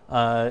that,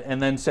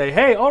 and then say,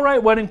 hey, all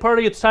right, wedding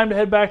party, it's time to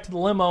head back to the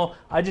limo.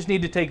 I just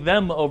need to take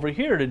them over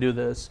here to do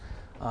this.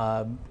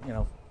 You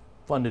know,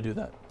 fun to do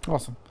that.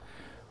 Awesome.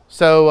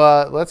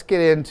 So let's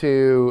get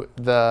into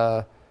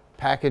the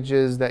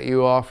packages that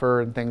you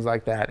offer and things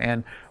like that.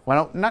 And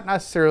not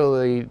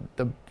necessarily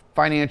the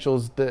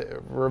financials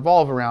that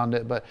revolve around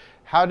it, but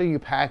how do you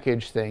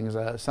package things?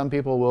 Some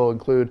people will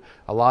include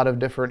a lot of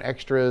different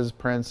extras,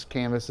 prints,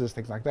 canvases,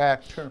 things like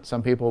that. Sure.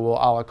 Some people will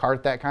a la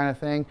carte that kind of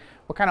thing.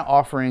 What kind of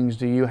offerings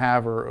do you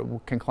have,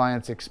 or can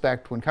clients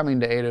expect when coming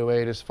to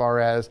 808 as far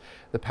as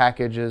the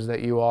packages that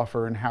you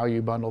offer and how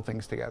you bundle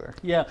things together?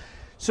 Yeah,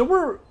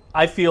 so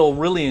I feel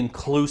really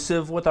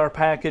inclusive with our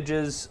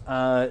packages.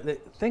 The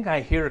thing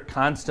I hear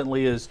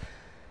constantly is,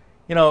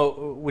 you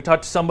know, we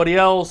talked to somebody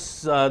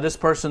else, this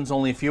person's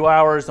only a few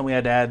hours, and we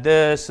had to add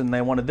this, and they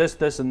wanted this,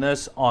 this, and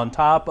this on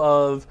top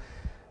of.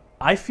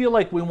 I feel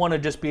like we want to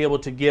just be able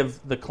to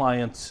give the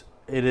clients,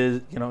 it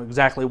is, you know,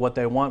 exactly what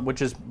they want,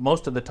 which is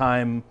most of the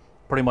time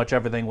pretty much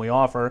everything we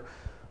offer,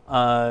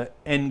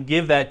 and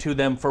give that to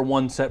them for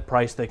one set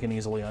price they can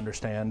easily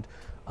understand.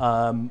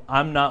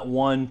 I'm not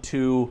one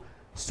to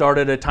start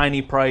at a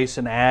tiny price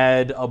and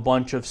add a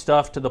bunch of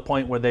stuff to the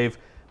point where they've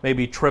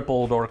maybe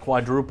tripled or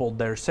quadrupled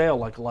their sale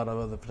like a lot of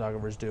other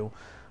photographers do.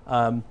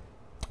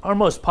 Our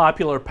most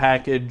popular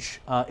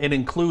package, it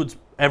includes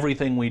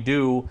everything we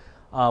do,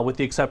 with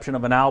the exception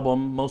of an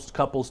album. Most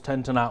couples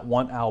tend to not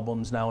want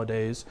albums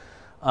nowadays.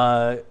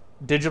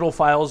 Digital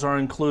files are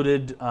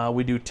included.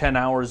 We do 10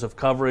 hours of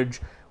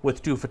coverage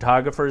with 2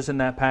 photographers in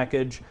that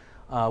package.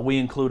 We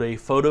include a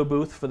photo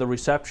booth for the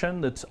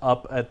reception that's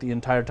up at the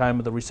entire time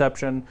of the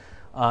reception.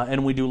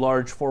 And we do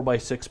large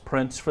 4x6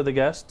 prints for the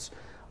guests.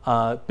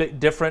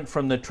 Bit different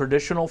from the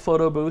traditional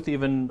photo booth,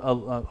 even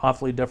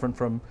awfully different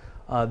from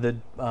the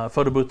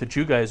photo booth that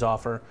you guys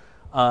offer.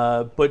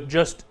 But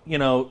just, you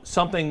know,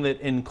 something that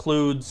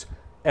includes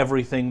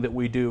everything that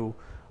we do.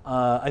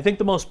 I think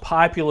the most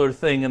popular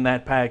thing in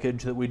that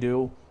package that we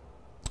do,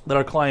 that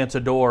our clients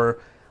adore,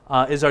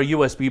 is our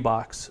USB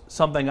box,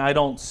 something I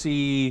don't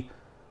see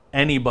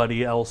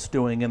anybody else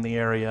doing in the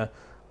area.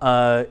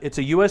 It's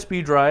a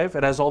USB drive.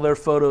 It has all their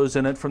photos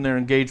in it from their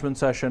engagement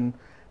session,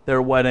 their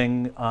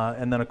wedding,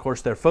 and then of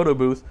course their photo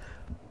booth.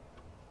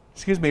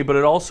 Excuse me, but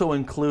it also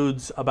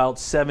includes about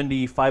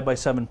 70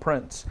 5x7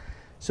 prints.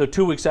 So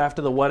 2 weeks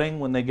after the wedding,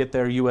 when they get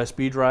their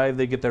USB drive,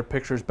 they get their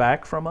pictures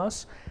back from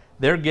us.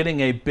 They're getting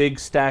a big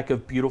stack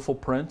of beautiful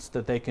prints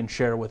that they can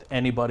share with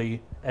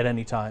anybody at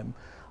any time.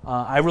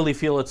 I really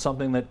feel it's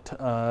something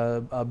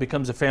that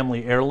becomes a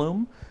family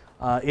heirloom.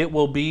 It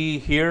will be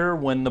here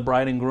when the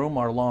bride and groom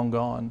are long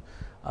gone.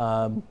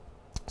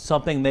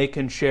 Something they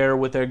can share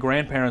with their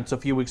grandparents a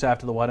few weeks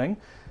after the wedding.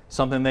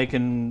 Something they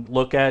can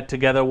look at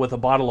together with a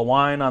bottle of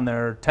wine on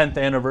their 10th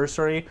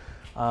anniversary.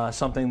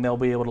 Something they'll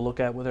be able to look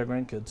at with their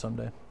grandkids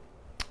someday.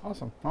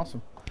 Awesome,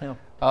 awesome.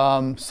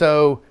 Yeah.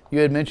 So you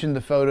had mentioned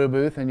the photo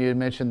booth, and you had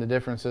mentioned the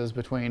differences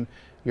between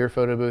your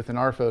photo booth and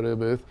our photo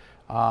booth.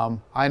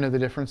 I know the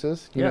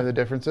differences. You know the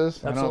differences.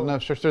 Absolutely. I don't know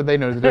if sure they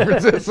know the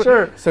differences.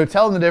 Sure. So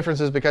tell them the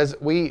differences, because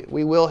we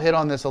will hit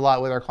on this a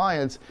lot with our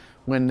clients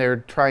when they're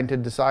trying to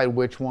decide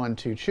which one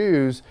to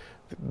choose,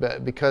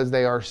 because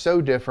they are so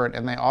different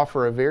and they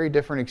offer a very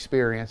different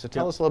experience. So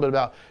tell us a little bit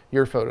about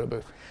your photo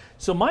booth.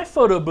 So my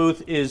photo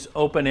booth is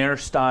open air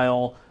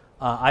style.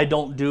 I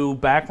don't do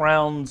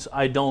backgrounds.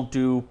 I don't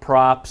do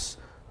props,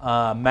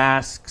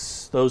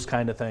 masks, those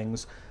kind of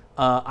things.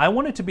 I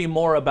want it to be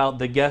more about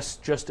the guests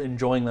just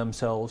enjoying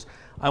themselves.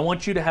 I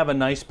want you to have a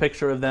nice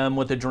picture of them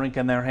with a drink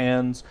in their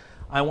hands.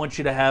 I want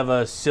you to have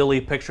a silly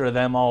picture of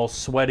them all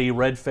sweaty,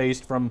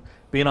 red-faced from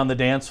being on the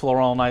dance floor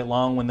all night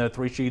long when they're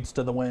 3 sheets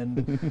to the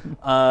wind.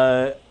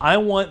 I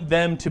want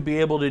them to be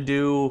able to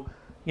do,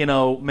 you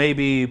know,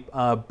 maybe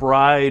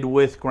bride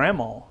with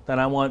grandma. Then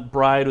I want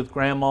bride with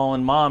grandma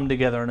and mom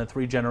together in a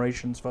 3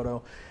 generations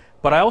photo.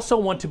 But I also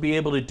want to be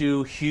able to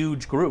do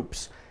huge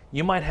groups.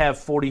 You might have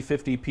 40,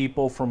 50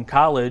 people from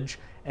college,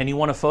 and you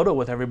want a photo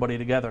with everybody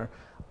together.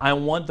 I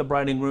want the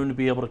bride and groom to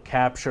be able to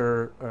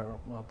capture,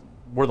 well,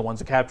 we're the ones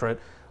that capture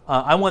it.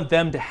 I want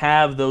them to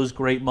have those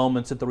great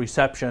moments at the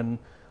reception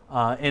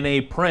in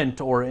a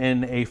print or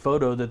in a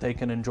photo that they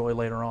can enjoy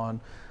later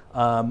on.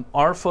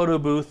 Our photo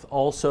booth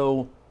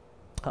also,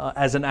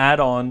 as an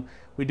add-on,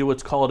 we do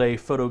what's called a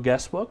photo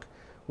guest book,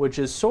 which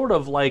is sort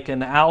of like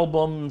an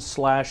album /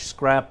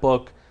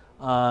 scrapbook,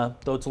 though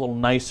it's a little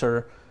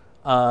nicer,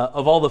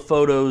 of all the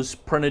photos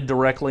printed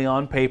directly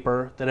on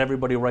paper that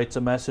everybody writes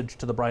a message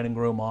to the bride and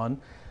groom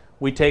on.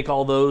 We take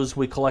all those,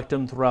 we collect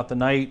them throughout the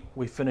night,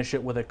 we finish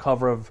it with a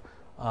cover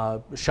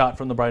of shot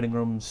from the bride and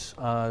groom's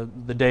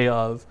the day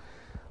of,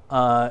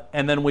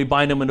 and then we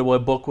bind them into a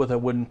book with a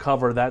wooden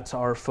cover. That's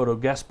our photo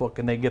guest book,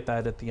 and they get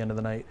that at the end of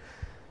the night.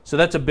 So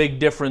that's a big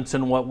difference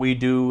in what we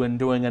do in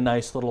doing a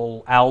nice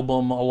little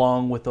album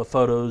along with the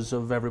photos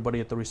of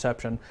everybody at the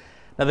reception.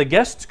 Now the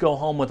guests go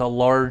home with a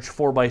large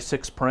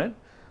 4x6 print.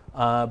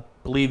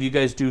 Believe you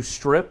guys do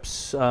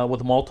strips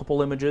with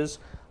multiple images.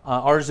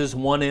 Ours is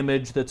one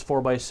image that's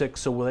 4x6,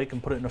 so they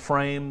can put it in a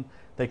frame.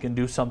 They can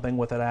do something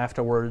with it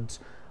afterwards.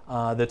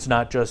 That's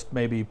not just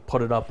maybe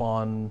put it up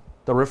on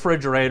the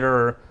refrigerator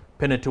or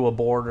pin it to a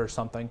board or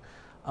something.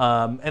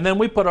 And then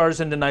we put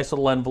ours into nice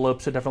little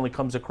envelopes. It definitely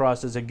comes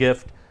across as a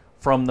gift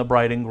from the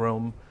bride and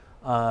groom.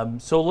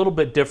 So a little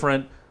bit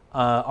different.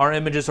 Our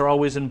images are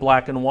always in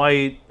black and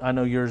white. I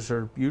know yours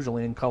are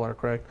usually in color,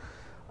 correct?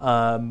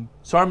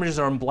 So our images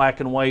are in black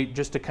and white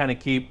just to kind of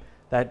keep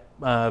that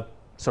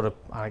sort of,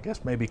 I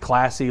guess, maybe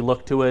classy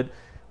look to it.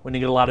 When you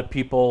get a lot of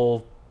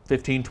people,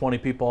 15, 20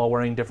 people all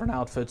wearing different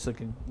outfits, it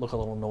can look a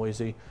little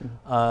noisy.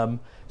 So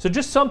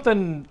just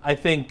something, I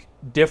think,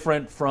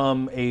 different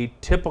from a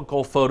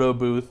typical photo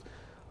booth.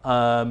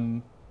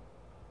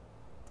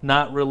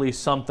 Not really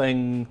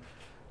something,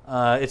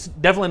 it's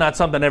definitely not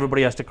something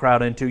everybody has to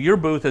crowd into. Your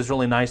booth is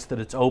really nice that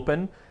it's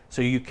open,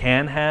 so you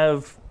can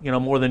have,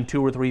 more than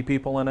 2 or 3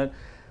 people in it.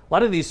 A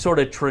lot of these sort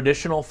of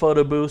traditional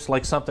photo booths,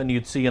 like something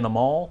you'd see in a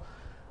mall,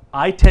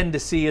 I tend to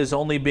see as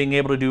only being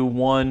able to do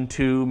 1,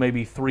 2,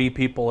 maybe 3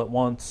 people at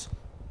once.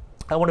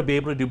 I want to be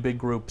able to do big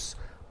groups,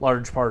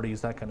 large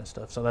parties, that kind of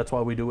stuff. So that's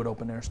why we do it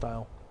open air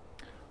style.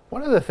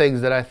 One of the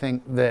things that I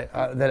think that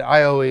that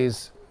I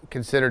always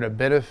considered a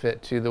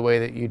benefit to the way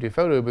that you do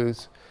photo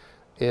booths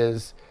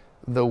is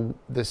the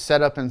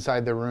setup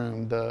inside the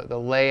room, the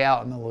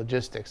layout and the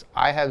logistics.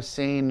 I have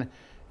seen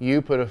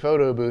you put a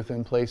photo booth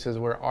in places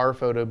where our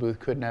photo booth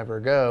could never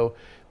go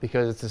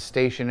because it's a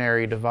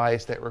stationary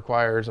device that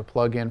requires a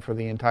plug-in for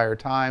the entire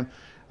time,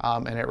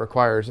 and it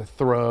requires a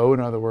throw. In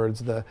other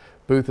words, the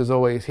booth is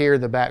always here,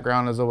 the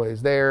background is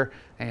always there,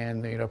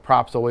 and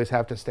props always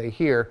have to stay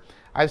here.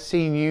 I've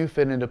seen you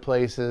fit into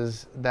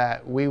places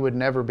that we would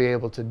never be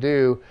able to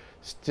do,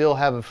 still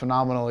have a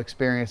phenomenal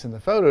experience in the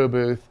photo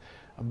booth,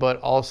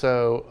 but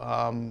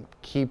also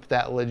keep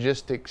that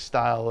logistic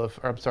style of,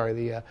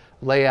 the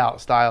layout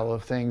style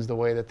of things the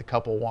way that the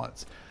couple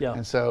wants. Yeah.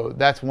 And so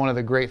that's one of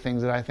the great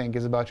things that I think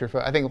is about your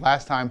photo. I think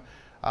last time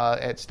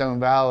at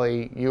Stone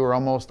Valley, you were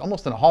almost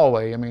in a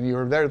hallway. I mean, you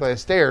were there by the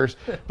stairs,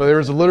 but there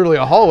was literally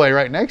a hallway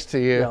right next to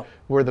you. Yeah.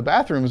 Where the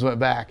bathrooms went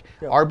back.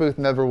 Yeah. Our booth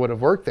never would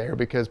have worked there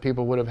because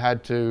people would have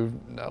had to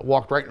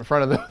walk right in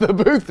front of the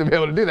booth to be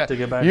able to do that. To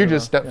get back you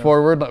just step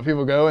forward, let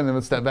people go, and then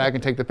would step back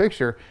and take the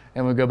picture,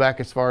 and would go back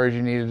as far as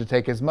you needed to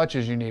take as much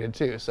as you needed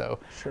to. So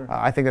sure.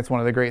 I think that's one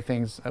of the great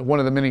things, one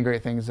of the many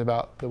great things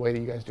about the way that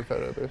you guys do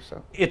photo booths.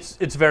 So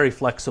it's very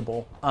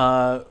flexible.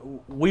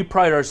 We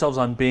pride ourselves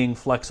on being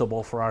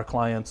flexible for our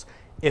clients.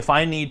 If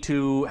I need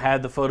to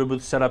have the photo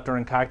booth set up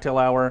during cocktail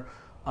hour,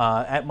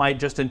 it might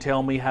just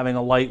entail me having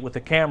a light with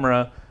a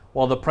camera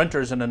while the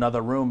printer's in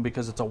another room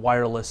because it's a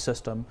wireless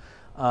system.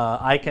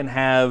 I can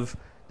have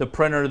the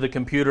printer, the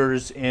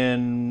computers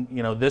in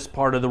this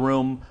part of the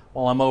room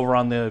while I'm over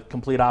on the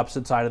complete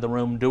opposite side of the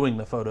room doing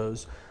the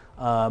photos.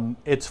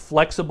 It's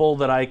flexible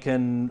that I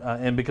can,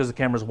 and because the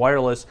camera's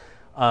wireless,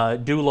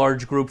 do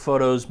large group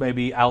photos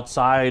maybe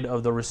outside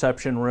of the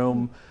reception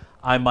room.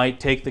 I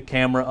might take the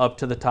camera up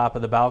to the top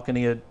of the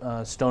balcony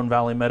at Stone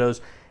Valley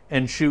Meadows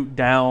and shoot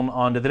down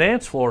onto the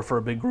dance floor for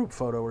a big group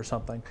photo or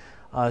something.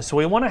 So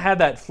we want to have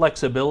that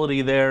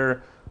flexibility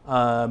there.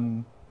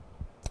 I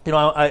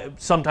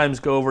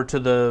sometimes go over to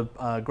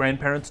the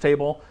grandparents'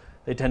 table.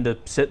 They tend to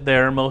sit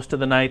there most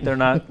of the night. They're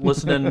not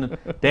listening,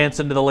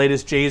 dancing to the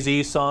latest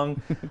Jay-Z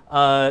song.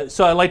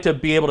 So I like to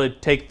be able to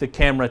take the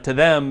camera to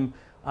them,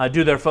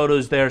 do their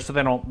photos there so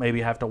they don't maybe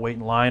have to wait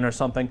in line or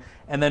something,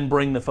 and then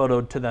bring the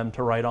photo to them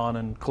to write on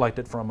and collect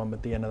it from them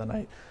at the end of the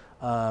night.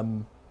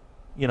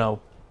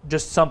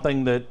 Just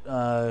something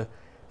that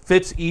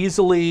fits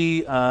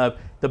easily.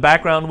 The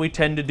background we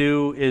tend to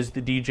do is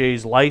the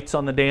DJ's lights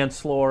on the dance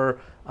floor.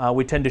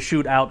 We tend to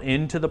shoot out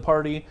into the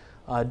party.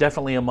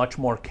 Definitely a much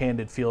more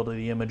candid feel to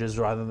the images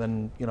rather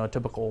than a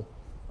typical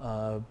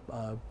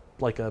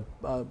like a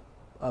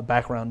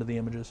background to the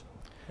images.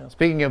 Yeah.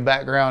 Speaking of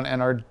background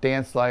and our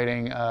dance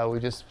lighting, we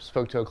just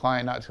spoke to a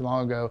client not too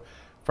long ago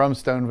from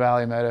Stone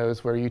Valley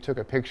Meadows where you took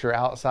a picture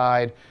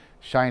outside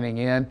shining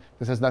in.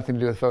 This has nothing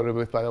to do with photo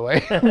booth, by the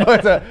way,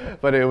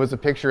 but it was a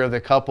picture of the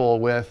couple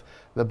with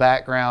the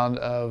background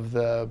of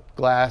the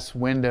glass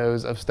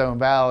windows of Stone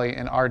Valley,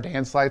 and our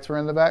dance lights were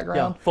in the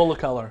background. Yeah, full of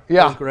color.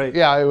 Yeah, it was great.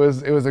 Yeah, it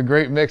was a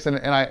great mix, and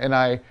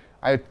I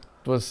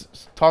was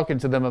talking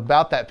to them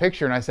about that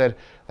picture, and I said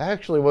that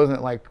actually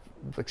wasn't like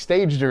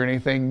staged or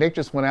anything. Nick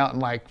just went out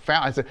and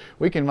found. I said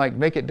we can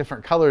make it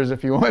different colors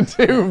if you want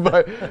to,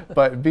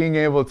 but being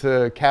able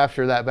to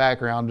capture that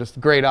background, just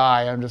great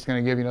eye. I'm just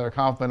going to give you another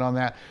compliment on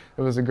that.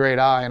 It was a great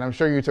eye, and I'm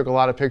sure you took a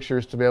lot of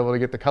pictures to be able to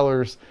get the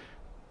colors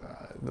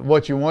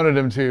what you wanted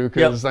them to,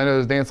 because I know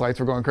those dance lights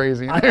were going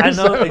crazy. I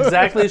know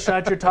exactly the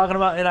shot you're talking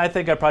about, and I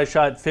think I probably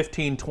shot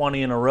 15,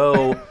 20 in a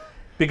row.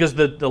 Because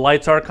the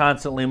lights are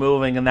constantly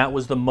moving, and that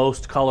was the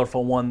most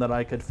colorful one that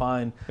I could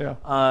find. Yeah.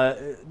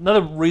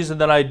 Another reason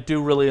that I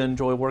do really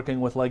enjoy working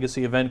with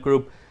Legacy Event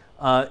Group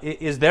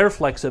is their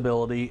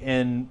flexibility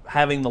in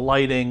having the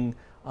lighting,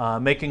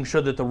 making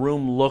sure that the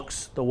room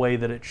looks the way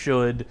that it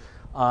should,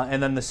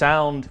 and then the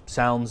sound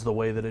sounds the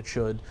way that it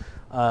should.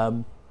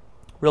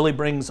 Really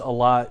brings a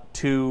lot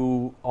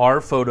to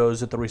our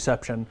photos at the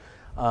reception.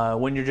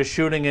 When you're just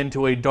shooting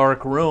into a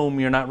dark room,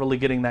 you're not really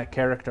getting that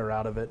character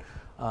out of it.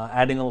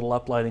 Adding a little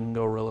uplighting can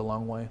go a really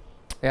long way.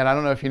 And I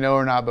don't know if you know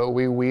or not, but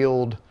we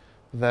wheeled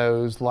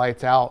those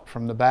lights out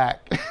from the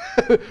back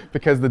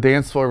because the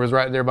dance floor was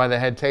right there by the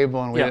head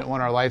table, and we didn't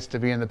want our lights to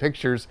be in the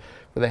pictures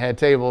for the head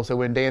table. So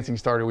when dancing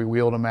started, we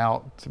wheeled them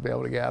out to be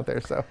able to get out there.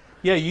 So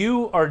Yeah,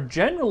 you are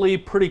generally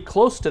pretty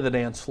close to the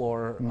dance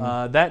floor.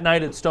 That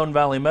night at Stone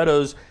Valley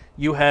Meadows,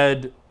 you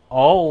had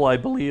all, I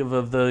believe,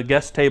 of the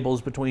guest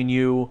tables between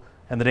you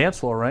and the dance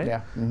floor, right?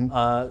 Yeah.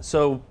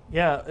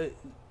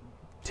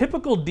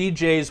 Typical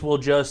DJs will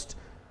just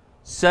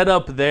set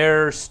up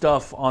their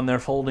stuff on their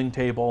folding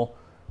table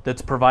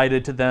that's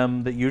provided to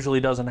them that usually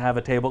doesn't have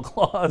a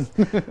tablecloth,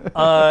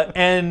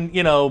 and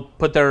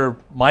put their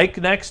mic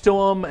next to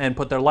them and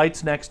put their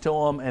lights next to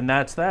them, and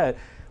that's that,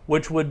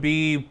 which would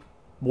be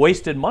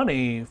wasted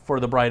money for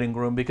the bride and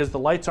groom because the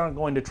lights aren't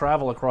going to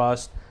travel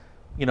across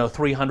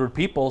 300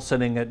 people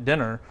sitting at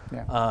dinner.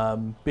 Yeah.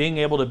 Being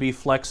able to be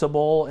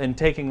flexible and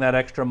taking that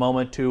extra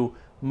moment to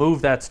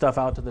move that stuff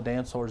out to the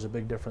dance floor is a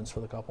big difference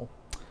for the couple.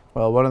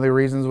 Well, one of the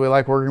reasons we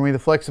like working with the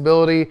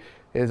flexibility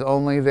is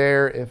only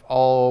there if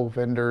all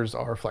vendors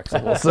are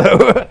flexible.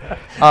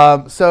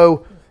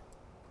 So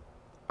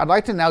I'd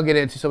like to now get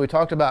into, so we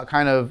talked about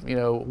kind of,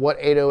 what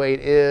 808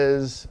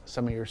 is,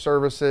 some of your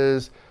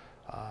services,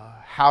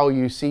 how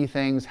you see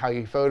things, how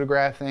you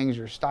photograph things,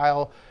 your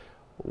style.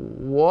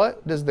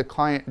 What does the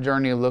client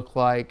journey look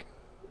like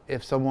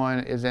if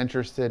someone is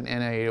interested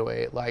in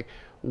 808? Like,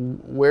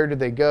 where do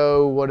they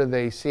go? What do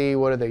they see?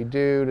 What do they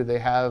do? Do they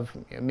have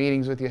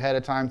meetings with you ahead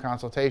of time,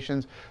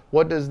 consultations?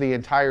 What does the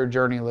entire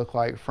journey look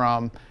like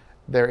from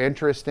their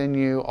interest in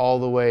you all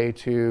the way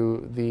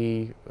to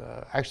the,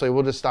 actually,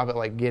 we'll just stop at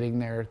like getting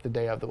there the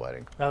day of the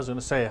wedding. I was going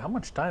to say, how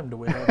much time do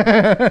we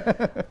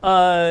have?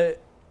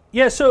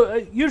 So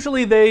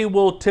usually they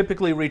will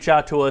typically reach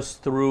out to us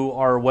through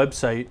our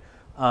website.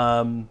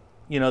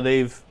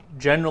 They've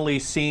generally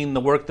seen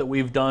the work that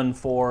we've done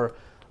for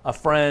a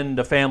friend,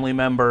 a family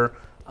member.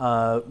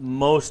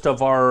 Most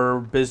of our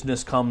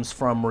business comes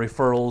from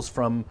referrals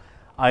from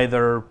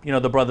either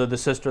the brother, the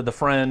sister, the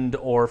friend,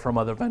 or from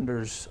other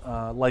vendors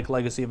like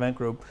Legacy Event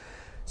Group.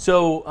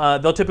 So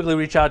they'll typically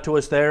reach out to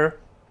us there.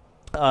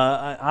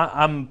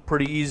 I'm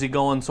pretty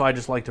easygoing, so I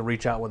just like to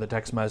reach out with a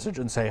text message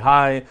and say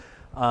hi,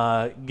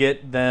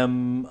 get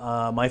them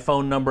my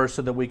phone number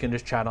so that we can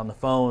just chat on the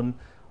phone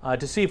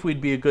to see if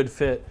we'd be a good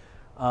fit.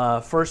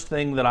 First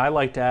thing that I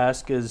like to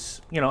ask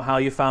is, how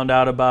you found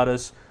out about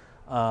us.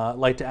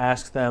 Like to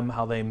ask them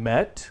how they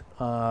met.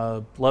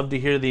 Love to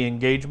hear the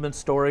engagement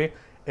story.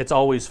 It's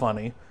always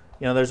funny.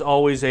 There's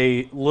always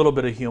a little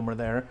bit of humor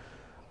there.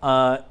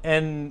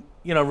 And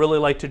really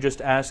like to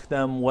just ask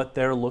them what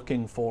they're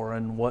looking for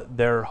and what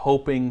they're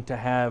hoping to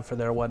have for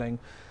their wedding.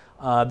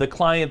 The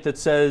client that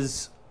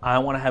says, I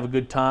want to have a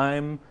good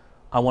time,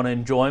 I want to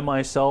enjoy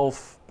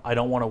myself, I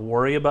don't want to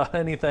worry about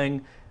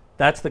anything,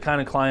 that's the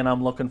kind of client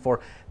I'm looking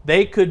for.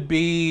 They could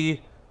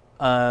be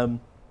the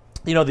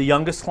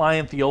youngest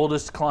client, the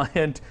oldest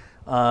client.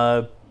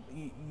 My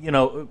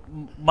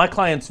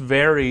clients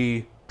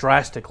vary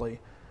drastically,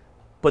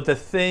 but the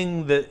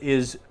thing that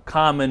is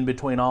common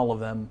between all of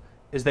them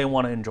is they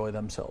want to enjoy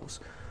themselves.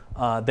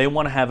 They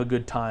want to have a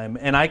good time,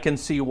 and I can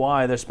see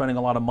why. They're spending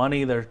a lot of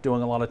money. They're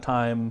doing a lot of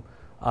time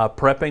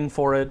prepping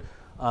for it.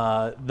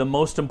 The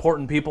most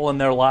important people in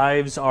their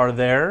lives are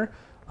there.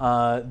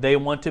 They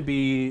want to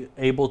be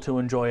able to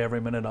enjoy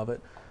every minute of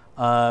it.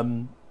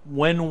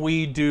 When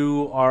we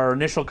do our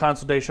initial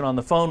consultation on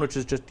the phone, which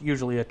is just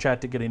usually a chat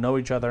to get to know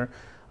each other,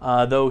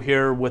 though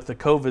here with the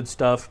COVID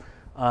stuff,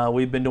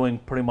 we've been doing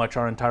pretty much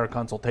our entire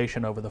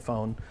consultation over the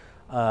phone.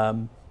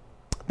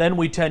 Then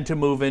we tend to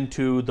move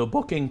into the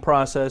booking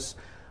process.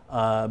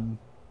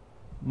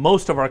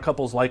 Most of our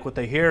couples like what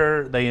they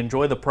hear. They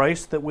enjoy the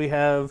price that we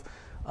have.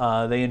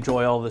 They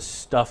enjoy all the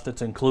stuff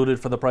that's included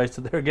for the price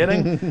that they're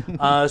getting.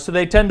 So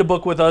they tend to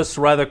book with us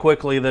rather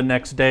quickly the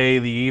next day,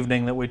 the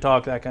evening that we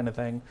talk, that kind of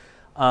thing.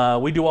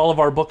 We do all of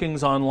our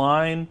bookings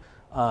online.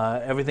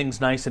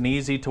 Everything's nice and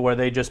easy to where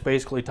they just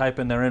basically type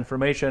in their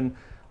information,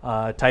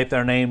 type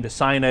their name to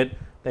sign it,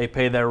 they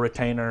pay their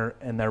retainer,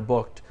 and they're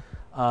booked.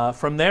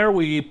 From there,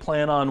 we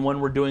plan on when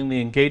we're doing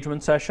the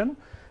engagement session.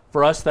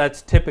 For us,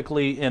 that's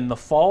typically in the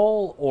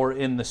fall or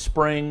in the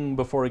spring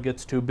before it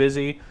gets too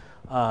busy.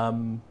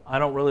 I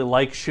don't really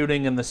like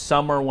shooting in the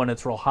summer when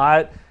it's real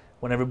hot,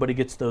 when everybody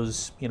gets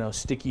those,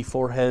 sticky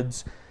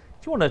foreheads.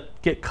 If you want to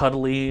get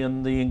cuddly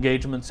in the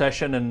engagement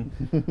session,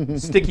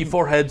 and sticky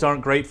foreheads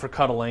aren't great for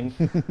cuddling.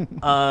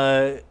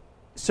 And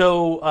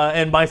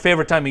my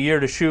favorite time of year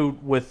to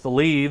shoot with the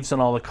leaves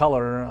and all the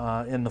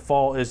color in the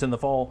fall is in the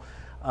fall.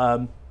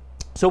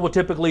 So we'll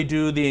typically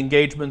do the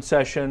engagement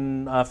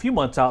session a few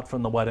months out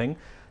from the wedding.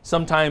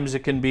 Sometimes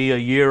it can be a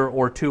year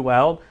or two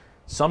out.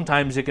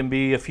 Sometimes it can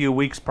be a few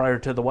weeks prior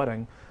to the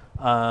wedding.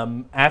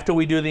 After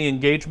we do the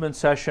engagement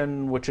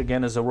session, which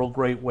again is a real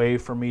great way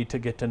for me to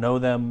get to know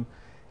them,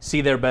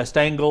 see their best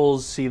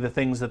angles, see the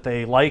things that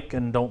they like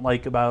and don't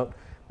like about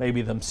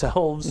maybe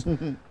themselves.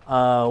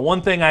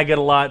 One thing I get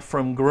a lot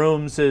from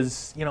grooms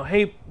is,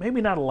 hey, maybe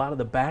not a lot of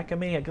the back of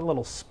me. I get a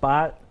little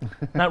spot,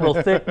 not real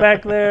thick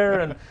back there.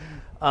 And,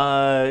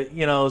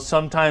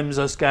 sometimes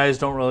us guys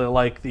don't really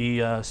like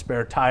the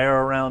spare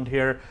tire around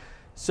here.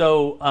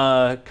 So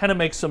kind of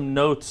make some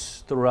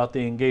notes throughout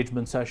the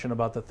engagement session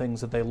about the things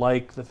that they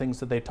like, the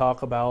things that they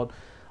talk about.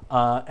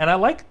 And I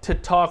like to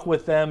talk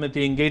with them at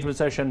the engagement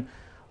session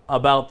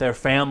about their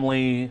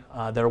family,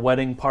 their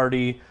wedding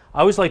party.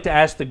 I always like to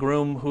ask the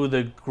groom who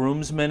the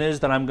groomsman is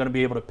that I'm going to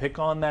be able to pick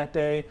on that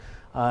day.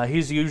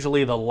 He's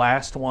usually the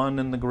last one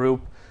in the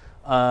group.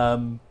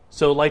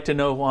 So like to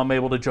know who I'm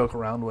able to joke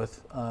around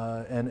with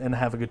and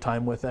have a good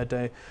time with that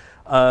day.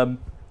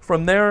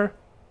 From there,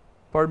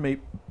 pardon me,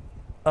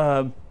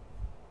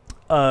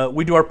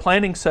 we do our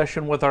planning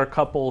session with our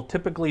couple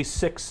typically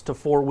 6 to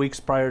 4 weeks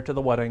prior to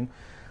the wedding.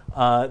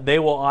 They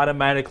will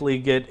automatically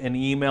get an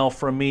email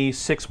from me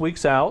 6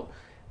 weeks out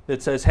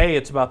that says, hey,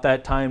 it's about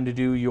that time to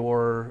do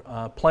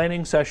your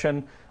planning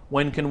session.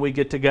 When can we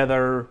get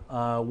together?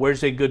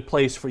 Where's a good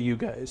place for you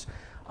guys?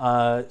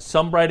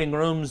 Some bride and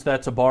grooms,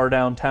 that's a bar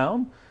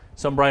downtown.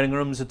 Some bride and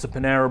grooms, it's a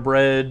Panera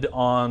Bread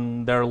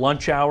on their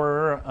lunch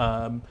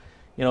hour.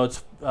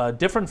 It's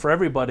different for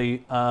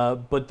everybody,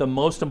 but the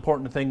most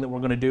important thing that we're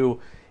going to do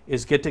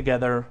is get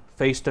together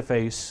face to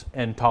face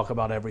and talk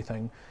about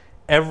everything.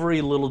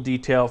 Every little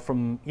detail,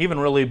 from even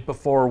really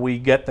before we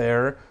get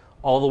there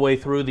all the way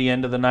through the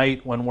end of the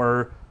night when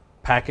we're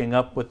packing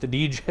up with the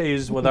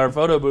DJs with our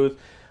photo booth,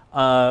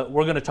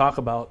 we're going to talk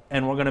about,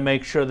 and we're going to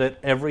make sure that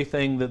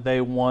everything that they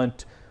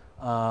want,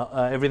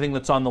 everything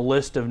that's on the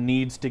list of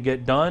needs to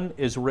get done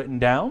is written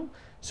down,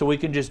 so we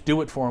can just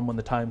do it for them when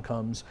the time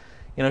comes.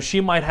 She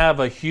might have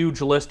a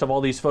huge list of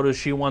all these photos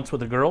she wants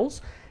with the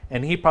girls,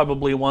 and he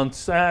probably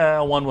wants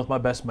one with my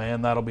best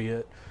man, that'll be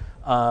it.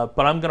 But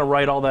I'm going to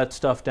write all that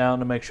stuff down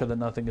to make sure that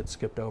nothing gets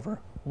skipped over.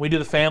 We do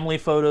the family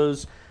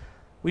photos.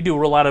 We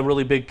do a lot of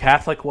really big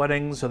Catholic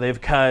weddings, so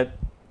they've got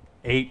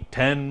 8,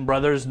 10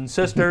 brothers and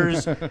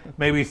sisters,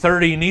 maybe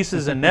 30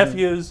 nieces and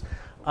nephews.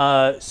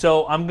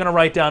 So I'm going to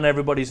write down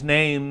everybody's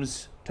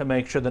names to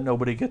make sure that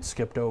nobody gets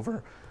skipped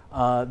over.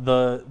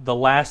 The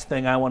last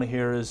thing I want to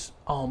hear is,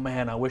 oh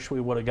man, I wish we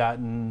would have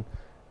gotten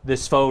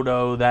this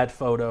photo, that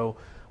photo.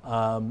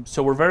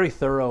 So we're very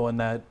thorough in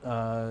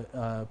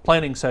that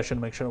planning session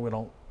to make sure we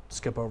don't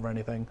skip over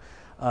anything.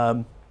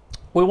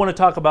 We want to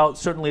talk about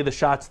certainly the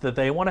shots that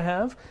they want to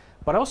have,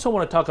 but I also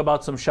want to talk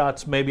about some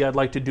shots maybe I'd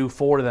like to do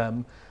for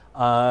them.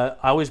 I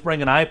always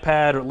bring an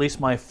iPad or at least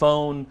my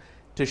phone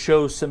to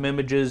show some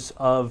images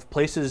of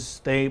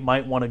places they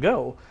might want to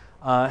go.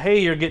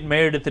 Hey, you're getting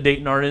married at the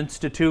Dayton Art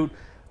Institute.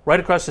 Right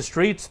across the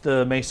street's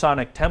the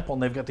Masonic Temple,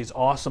 and they've got these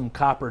awesome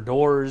copper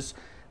doors.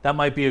 That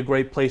might be a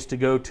great place to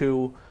go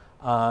to.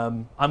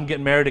 I'm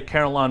getting married at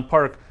Carillon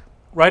Park.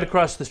 Right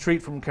across the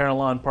street from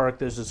Carillon Park,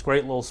 there's this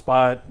great little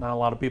spot not a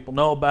lot of people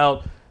know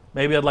about.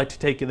 Maybe I'd like to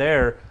take you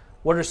there.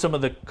 What are some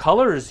of the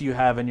colors you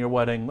have in your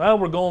wedding? Well,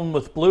 we're going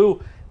with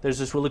blue. There's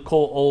this really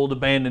cool old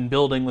abandoned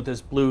building with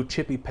this blue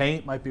chippy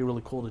paint. Might be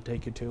really cool to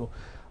take you to.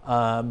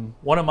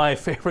 One of my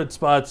favorite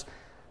spots,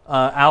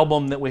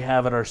 album that we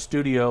have at our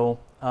studio,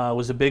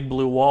 was a big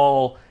blue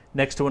wall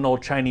next to an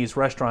old Chinese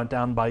restaurant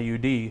down by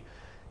UD.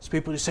 So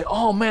people just say,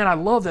 oh man, I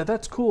love that.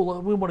 That's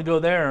cool. We want to go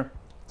there.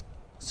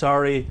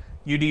 Sorry,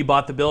 UD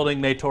bought the building.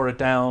 They tore it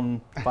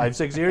down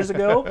 5-6 years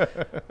ago.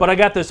 But I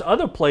got this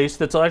other place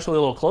that's actually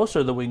a little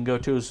closer that we can go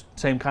to.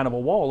 Same kind of a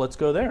wall. Let's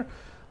go there.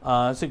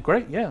 I said,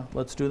 great, yeah,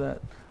 let's do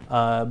that.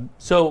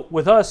 So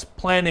with us,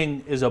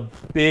 planning is a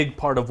big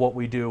part of what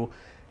we do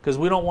because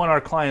we don't want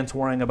our clients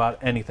worrying about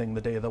anything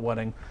the day of the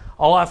wedding.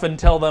 I'll often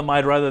tell them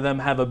I'd rather them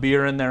have a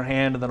beer in their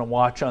hand than a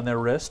watch on their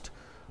wrist.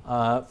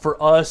 For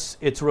us,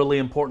 it's really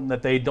important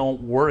that they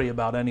don't worry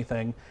about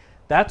anything.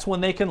 That's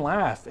when they can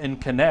laugh and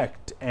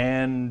connect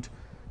and,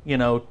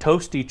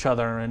 toast each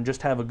other and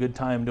just have a good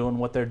time doing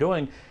what they're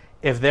doing.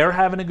 If they're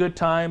having a good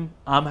time,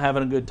 I'm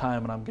having a good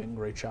time and I'm getting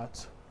great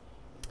shots.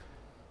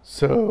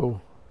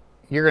 So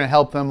you're going to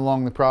help them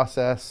along the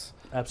process.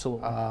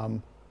 Absolutely.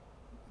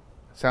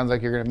 Sounds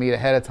like you're going to meet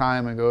ahead of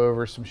time and go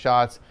over some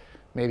shots,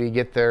 maybe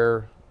get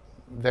their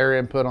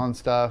input on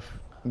stuff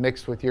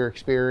mixed with your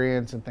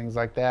experience and things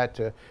like that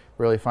to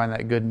really find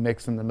that good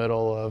mix in the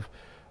middle of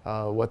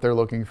what they're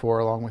looking for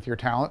along with your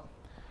talent.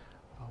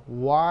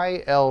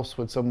 Why else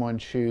would someone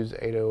choose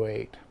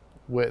 808?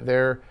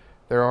 There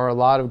are a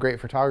lot of great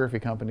photography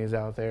companies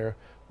out there.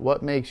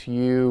 What makes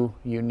you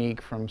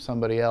unique from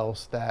somebody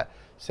else that,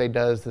 say,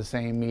 does the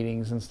same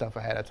meetings and stuff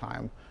ahead of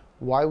time?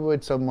 Why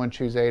would someone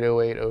choose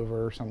 808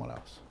 over someone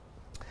else?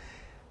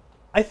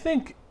 I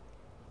think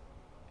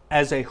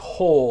as a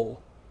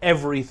whole,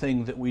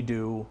 everything that we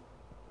do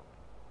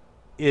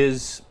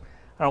is,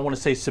 I don't want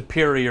to say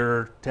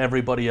superior to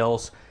everybody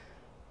else,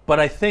 but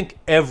I think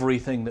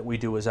everything that we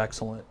do is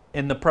excellent.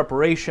 In the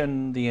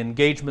preparation, the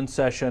engagement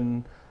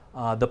session,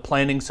 the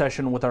planning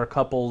session with our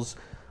couples,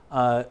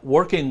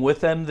 working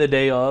with them the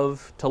day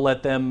of to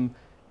let them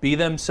be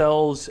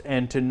themselves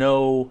and to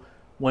know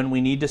when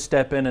we need to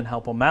step in and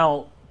help them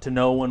out, to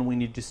know when we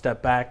need to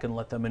step back and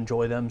let them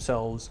enjoy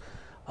themselves.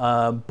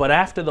 But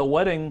after the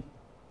wedding,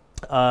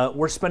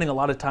 we're spending a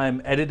lot of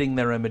time editing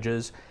their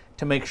images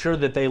to make sure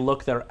that they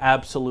look their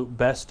absolute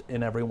best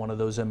in every one of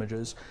those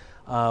images.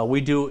 We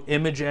do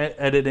image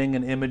editing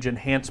and image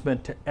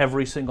enhancement to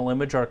every single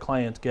image our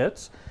client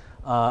gets.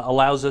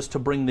 Allows us to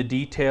bring the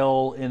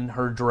detail in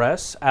her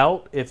dress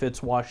out if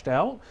it's washed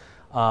out.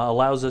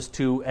 Allows us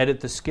to edit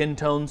the skin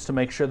tones to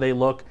make sure they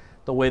look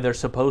the way they're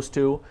supposed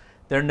to.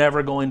 They're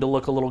never going to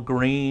look a little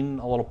green,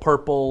 a little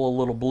purple, a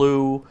little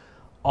blue.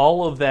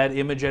 All of that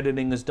image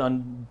editing is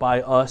done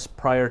by us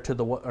prior to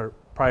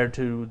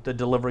the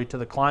delivery to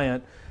the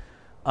client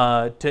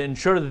to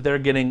ensure that they're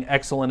getting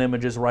excellent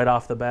images right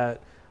off the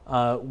bat.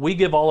 We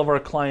give all of our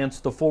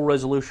clients the full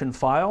resolution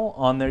file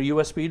on their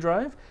USB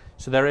drive,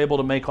 so they're able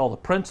to make all the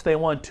prints they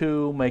want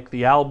to, make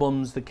the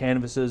albums, the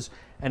canvases,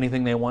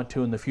 anything they want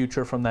to in the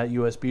future from that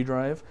USB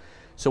drive.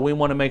 So we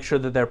want to make sure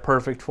that they're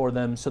perfect for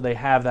them so they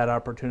have that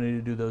opportunity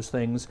to do those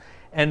things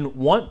and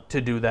want to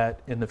do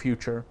that in the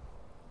future.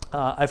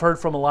 I've heard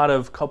from a lot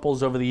of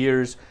couples over the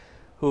years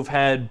who've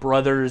had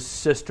brothers,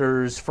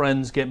 sisters,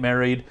 friends get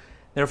married.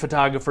 Their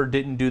photographer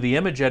didn't do the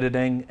image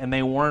editing and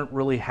they weren't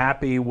really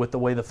happy with the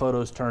way the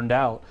photos turned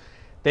out.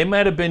 They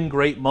might have been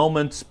great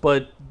moments,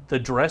 but the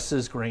dress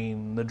is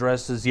green, the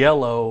dress is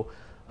yellow,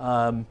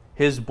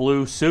 his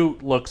blue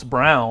suit looks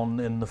brown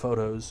in the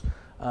photos.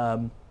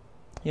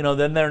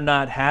 Then they're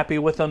not happy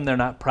with them, they're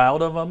not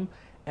proud of them,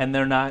 and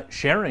they're not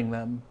sharing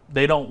them.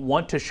 They don't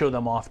want to show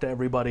them off to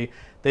everybody.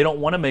 They don't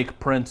want to make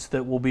prints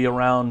that will be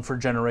around for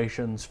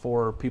generations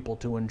for people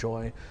to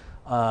enjoy.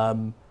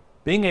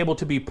 Being able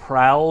to be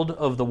proud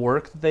of the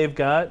work that they've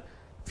got,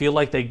 feel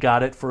like they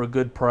got it for a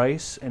good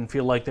price, and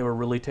feel like they were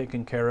really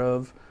taken care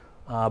of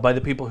by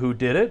the people who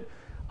did it,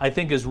 I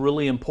think is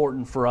really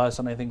important for us,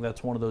 and I think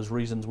that's one of those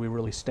reasons we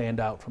really stand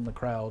out from the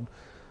crowd.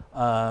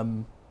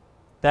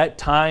 That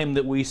time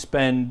that we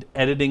spend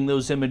editing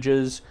those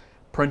images,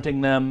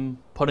 printing them,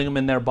 putting them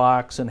in their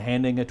box, and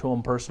handing it to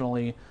them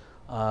personally,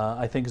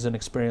 I think is an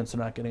experience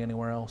they're not getting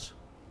anywhere else.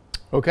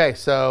 Okay,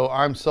 so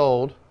I'm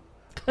sold,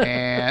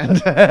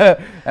 and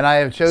and I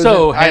have chosen.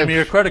 So hand me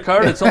your credit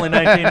card. It's only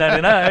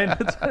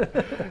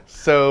 $19.99.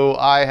 So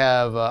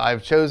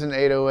I've chosen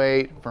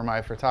 808 for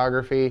my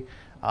photography.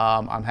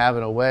 I'm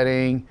having a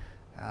wedding.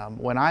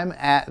 When I'm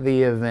at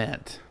the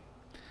event,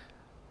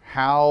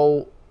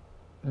 how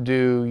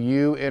do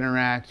you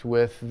interact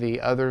with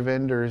the other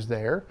vendors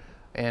there,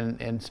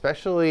 and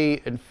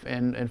especially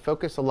and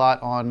focus a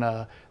lot on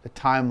the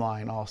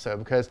timeline also,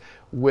 because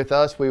with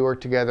us we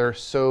work together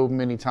so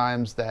many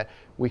times that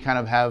we kind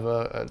of have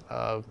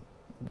the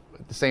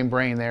same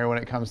brain there when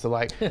it comes to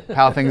like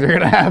how things are going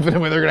to happen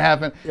and when they're going to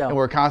happen, and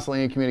we're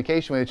constantly in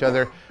communication with each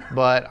other.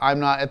 But I'm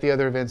not at the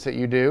other events that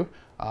you do.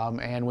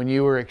 And when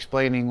you were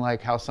explaining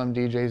like how some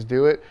DJs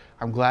do it,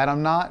 I'm glad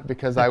I'm not,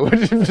 because I would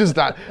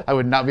I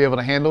would not be able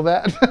to handle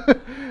that.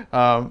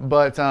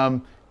 But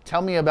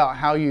tell me about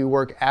how you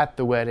work at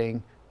the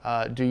wedding.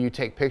 Do you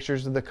take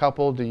pictures of the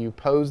couple? Do you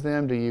pose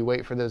them? Do you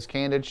wait for those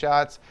candid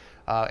shots?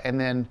 And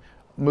then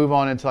move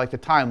on into like the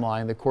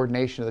timeline, the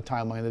coordination of the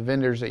timeline, the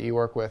vendors that you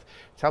work with.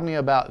 Tell me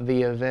about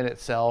the event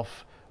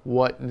itself,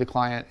 what the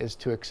client is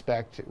to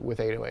expect with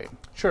 808.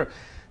 Sure.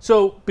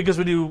 So because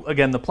we do,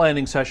 again, the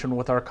planning session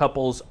with our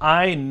couples,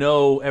 I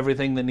know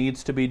everything that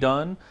needs to be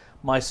done.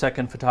 My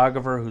second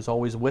photographer, who's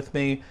always with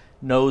me,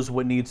 knows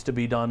what needs to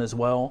be done as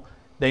well.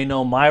 They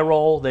know my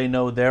role, they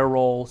know their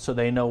role, so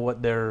they know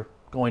what they're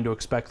going to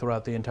expect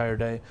throughout the entire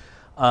day.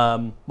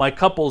 My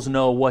couples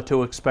know what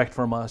to expect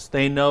from us.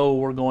 They know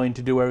we're going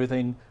to do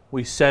everything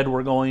we said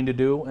we're going to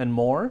do and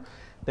more.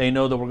 They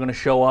know that we're going to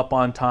show up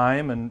on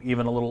time and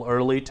even a little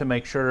early to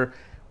make sure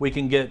we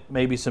can get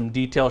maybe some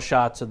detail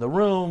shots of the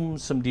room,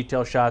 some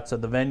detail shots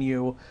of the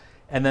venue,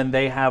 and then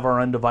they have our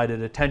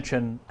undivided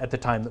attention at the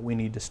time that we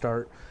need to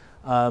start.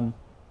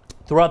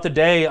 Throughout the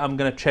day, I'm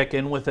going to check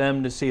in with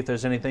them to see if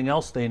there's anything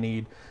else they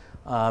need.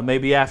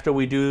 Maybe after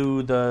we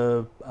do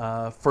the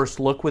first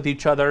look with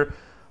each other,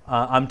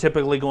 I'm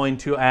typically going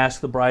to ask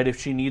the bride if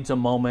she needs a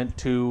moment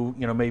to,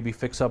 maybe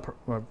fix up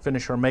or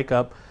finish her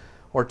makeup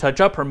or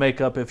touch up her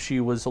makeup if she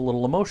was a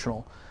little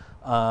emotional.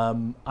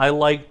 I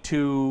like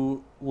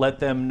to let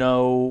them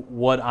know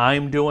what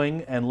I'm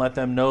doing and let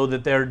them know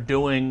that they're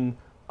doing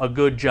a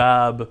good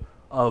job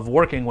of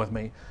working with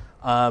me.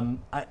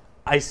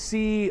 I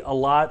see a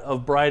lot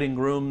of bride and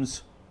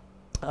grooms,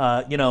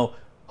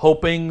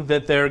 hoping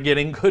that they're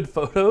getting good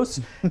photos,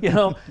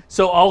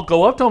 So I'll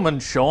go up to them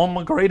and show them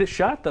a great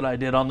shot that I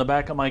did on the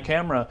back of my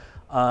camera.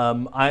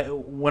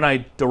 When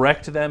I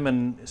direct them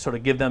and sort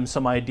of give them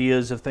some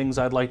ideas of things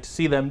I'd like to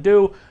see them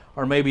do,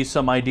 or maybe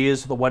some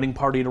ideas of the wedding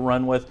party to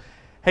run with.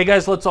 Hey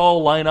guys, let's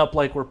all line up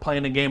like we're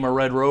playing a game of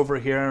Red Rover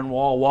here and we'll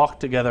all walk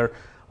together.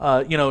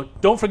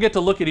 Don't forget to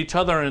look at each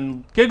other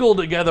and giggle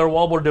together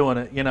while we're doing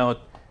it.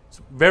 It's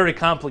very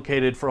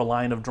complicated for a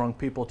line of drunk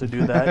people to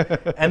do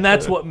that. And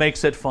that's what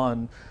makes it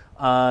fun.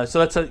 So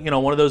that's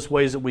one of those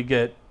ways that we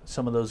get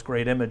some of those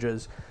great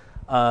images.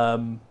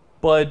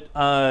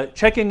 But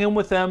checking in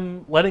with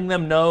them, letting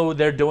them know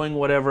they're doing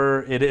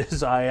whatever it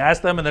is I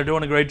asked them and they're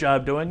doing a great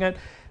job doing it,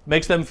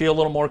 makes them feel a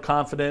little more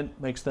confident,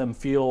 makes them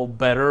feel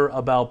better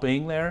about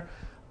being there.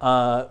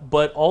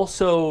 But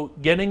also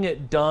getting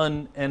it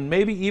done and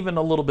maybe even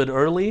a little bit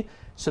early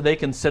so they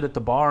can sit at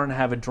the bar and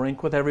have a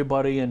drink with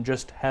everybody and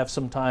just have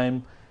some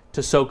time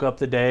to soak up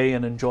the day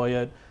and enjoy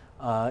it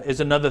is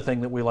another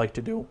thing that we like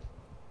to do.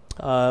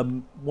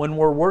 When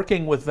we're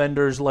working with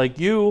vendors like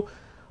you,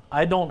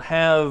 I don't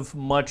have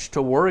much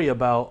to worry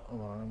about.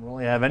 Well, I don't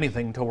really have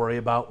anything to worry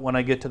about when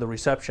I get to the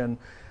reception.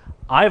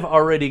 I've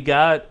already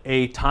got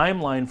a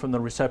timeline from the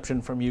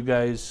reception from you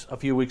guys a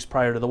few weeks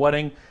prior to the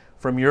wedding,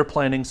 from your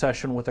planning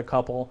session with a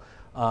couple.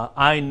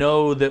 I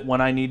know that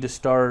when I need to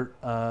start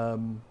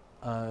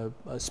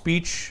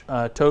speech,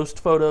 toast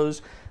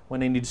photos,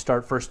 when I need to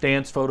start first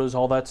dance photos,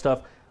 all that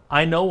stuff,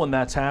 I know when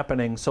that's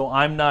happening. So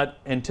I'm not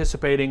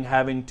anticipating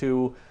having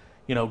to,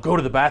 go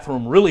to the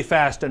bathroom really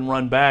fast and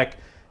run back,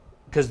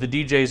 because the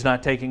DJ's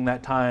not taking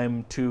that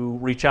time to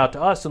reach out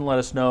to us and let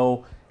us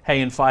know,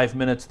 hey, in 5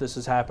 minutes this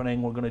is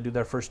happening, we're going to do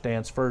their first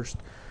dance first.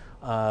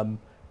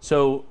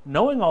 So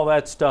knowing all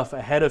that stuff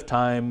ahead of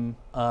time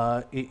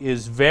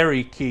is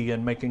very key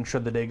in making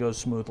sure the day goes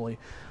smoothly.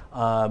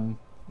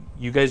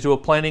 You guys do a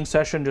planning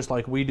session just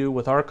like we do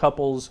with our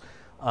couples.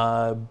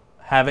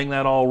 Having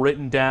that all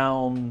written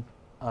down,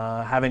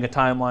 having a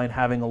timeline,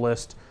 having a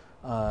list,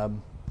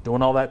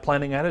 doing all that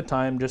planning ahead of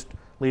time just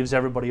leaves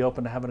everybody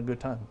open to having a good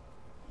time.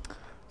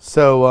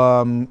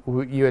 So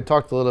you had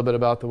talked a little bit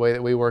about the way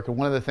that we work, and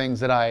one of the things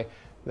that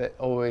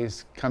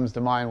always comes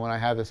to mind when I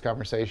have this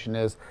conversation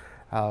is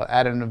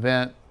at an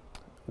event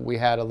we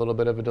had a little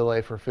bit of a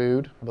delay for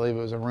food. I believe it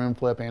was a room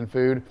flip and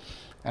food,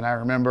 and I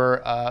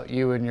remember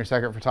you and your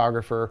second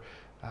photographer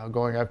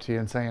going up to you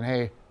and saying,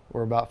 "Hey,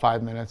 we're about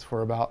 5 minutes.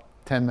 We're about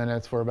 10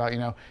 minutes. We're about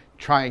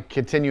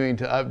continuing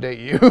to update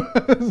you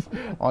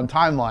on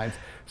timelines."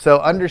 So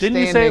understanding.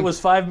 Didn't you say it was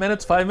 5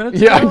 minutes? 5 minutes?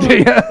 Yeah,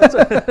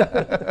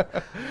 yeah.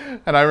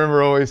 And I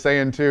remember always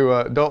saying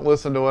too, don't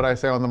listen to what I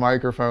say on the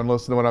microphone.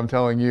 Listen to what I'm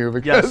telling you,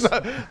 because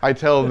yes. I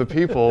tell the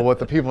people what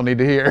the people need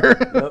to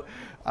hear.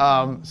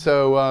 Yep.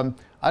 So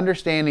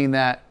understanding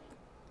that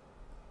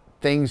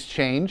things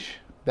change,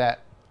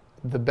 that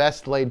the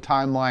best laid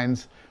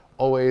timelines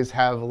always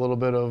have a little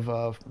bit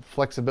of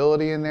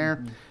flexibility in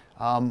there.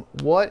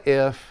 Mm-hmm. What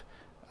if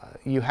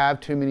you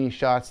have too many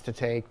shots to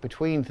take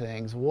between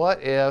things?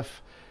 What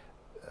if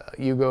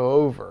you go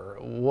over?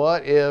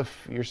 What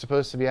if you're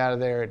supposed to be out of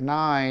there at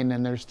 9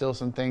 and there's still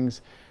some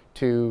things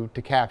to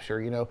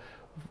capture?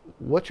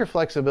 What's your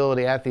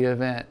flexibility at the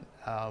event,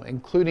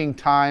 including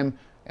time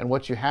and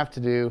what you have to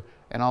do,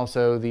 and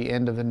also the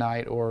end of the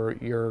night or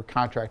your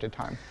contracted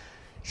time?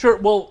 Sure.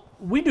 Well,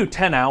 we do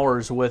 10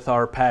 hours with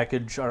our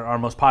package, our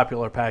most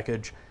popular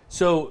package.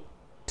 So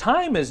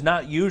time is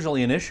not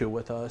usually an issue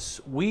with us.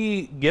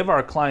 We give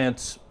our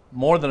clients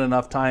more than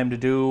enough time to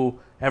do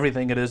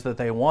everything it is that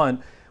they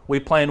want. We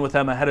plan with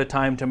them ahead of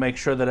time to make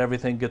sure that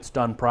everything gets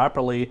done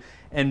properly,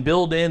 and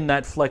build in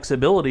that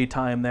flexibility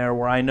time there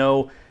where I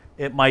know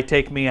it might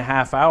take me a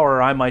half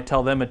hour. I might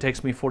tell them it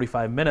takes me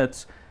 45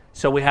 minutes.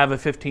 So we have a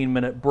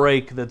 15-minute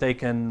break that they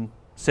can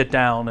sit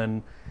down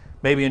and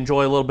maybe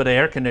enjoy a little bit of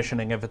air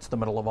conditioning if it's the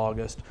middle of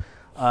August.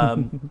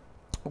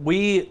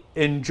 We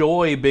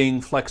enjoy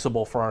being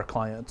flexible for our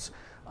clients.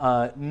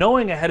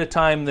 Knowing ahead of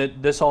time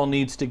that this all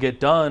needs to get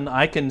done,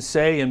 I can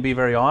say and be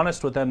very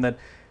honest with them that,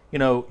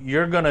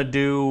 you're going to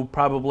do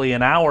probably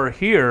an hour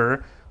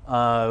here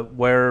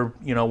where,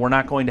 we're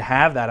not going to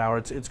have that hour.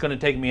 It's going to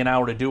take me an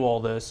hour to do all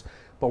this,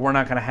 but we're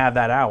not going to have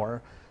that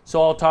hour.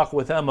 So I'll talk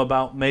with them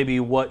about maybe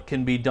what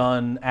can be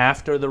done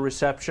after the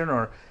reception,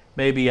 or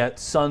maybe at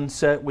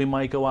sunset we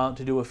might go out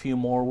to do a few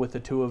more with the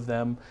two of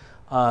them.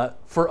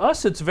 For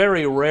us, it's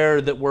very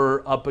rare that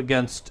we're up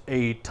against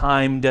a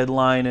time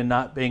deadline and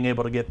not being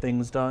able to get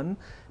things done,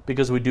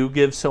 because we do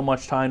give so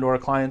much time to our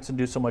clients and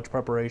do so much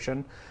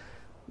preparation.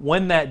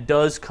 When that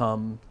does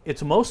come,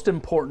 it's most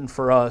important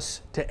for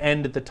us to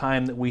end at the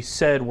time that we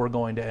said we're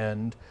going to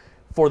end,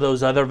 for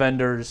those other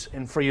vendors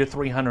and for your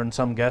 300 and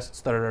some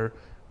guests that are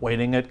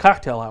waiting at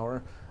cocktail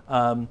hour.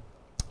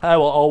 I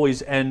will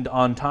always end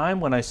on time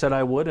when I said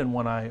I would and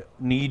when I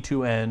need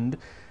to end,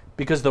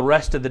 because the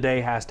rest of the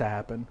day has to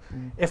happen.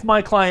 Mm. If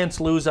my clients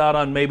lose out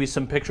on maybe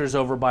some pictures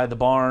over by the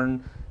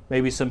barn,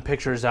 maybe some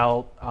pictures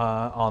out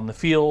on the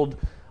field,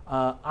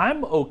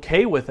 I'm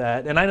okay with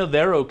that, and I know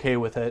they're okay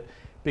with it,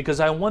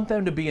 because I want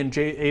them to be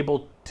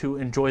able to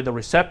enjoy the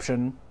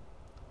reception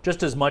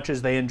just as much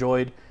as they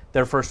enjoyed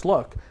their first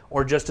look,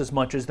 or just as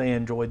much as they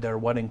enjoyed their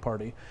wedding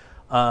party.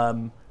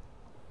 I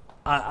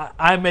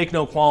make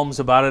no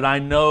qualms about it. I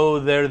know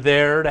they're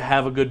there to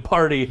have a good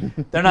party.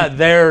 They're not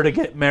there to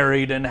get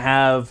married and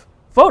have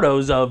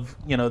photos of,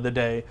 the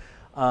day.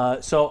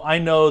 So I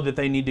know that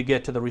they need to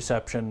get to the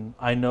reception.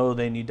 I know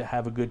they need to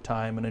have a good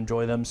time and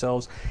enjoy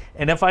themselves.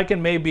 And if I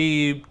can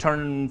maybe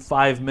turn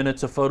 5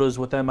 minutes of photos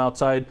with them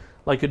outside,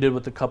 like I did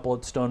with the couple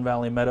at Stone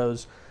Valley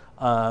Meadows,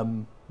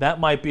 that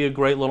might be a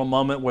great little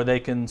moment where they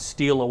can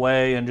steal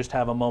away and just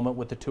have a moment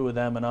with the two of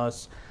them and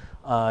us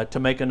to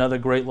make another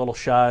great little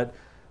shot.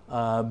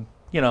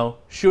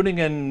 Shooting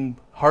in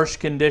harsh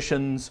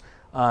conditions,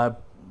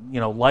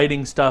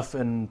 lighting stuff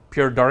in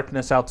pure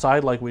darkness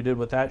outside like we did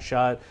with that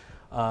shot,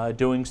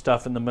 doing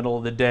stuff in the middle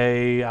of the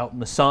day out in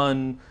the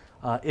sun,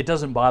 it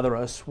doesn't bother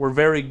us. We're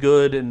very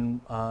good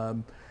and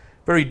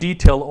very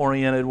detail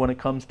oriented when it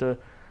comes to,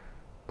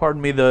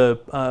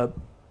 the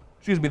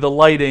the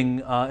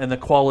lighting and the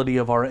quality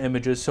of our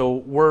images. So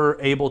we're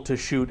able to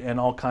shoot in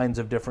all kinds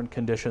of different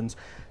conditions.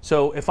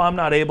 So if I'm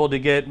not able to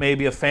get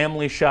maybe a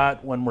family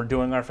shot when we're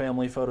doing our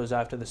family photos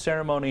after the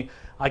ceremony,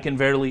 I can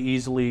very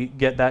easily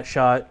get that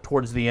shot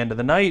towards the end of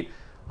the night,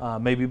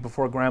 maybe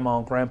before grandma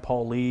and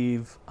grandpa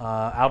leave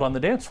out on the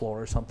dance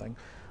floor or something.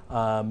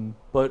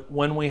 But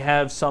when we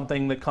have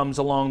something that comes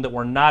along that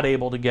we're not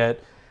able to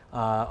get,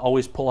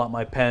 always pull out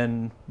my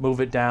pen, move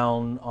it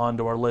down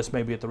onto our list,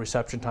 maybe at the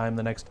reception time,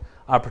 the next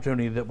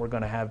opportunity that we're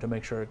going to have to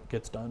make sure it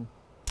gets done.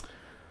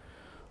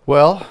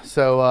 Well,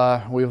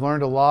 so we've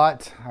learned a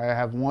lot. I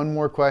have one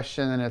more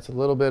question, and it's a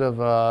little bit of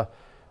a,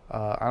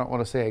 I don't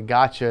want to say a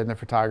gotcha in the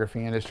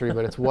photography industry,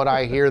 but it's what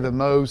I hear the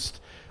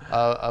most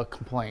of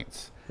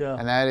complaints. Yeah.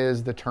 And that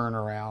is the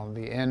turnaround,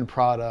 the end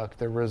product,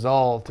 the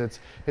result.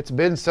 It's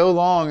been so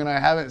long and I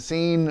haven't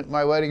seen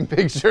my wedding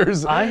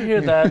pictures. I hear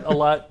that a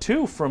lot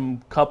too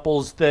from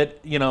couples that,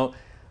 you know,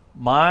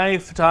 my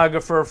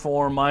photographer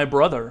for my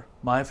brother,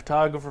 my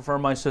photographer for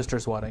my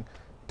sister's wedding,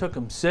 took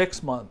them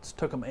 6 months,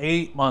 took them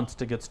 8 months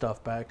to get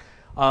stuff back.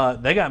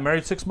 They got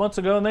married 6 months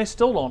ago and they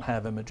still don't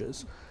have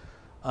images.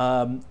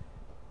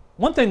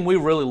 One thing we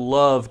really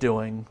love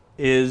doing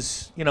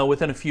is, you know,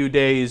 within a few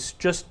days,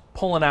 just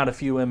pulling out a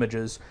few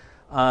images.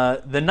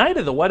 The night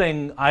of the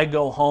wedding, I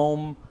go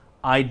home,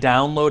 I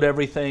download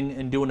everything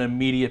and do an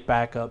immediate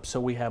backup so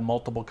we have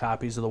multiple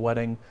copies of the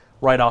wedding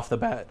right off the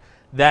bat.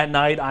 That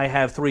night, I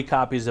have 3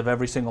 copies of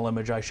every single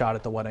image I shot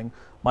at the wedding,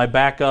 my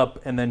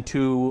backup and then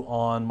 2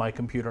 on my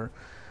computer.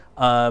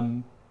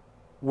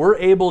 We're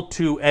able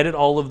to edit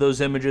all of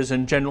those images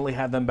and generally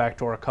have them back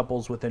to our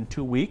couples within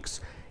 2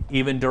 weeks,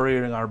 even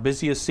during our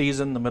busiest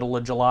season, the middle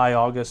of July,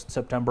 August,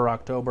 September,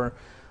 October.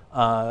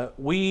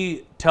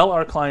 We tell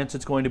our clients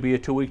it's going to be a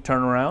 2-week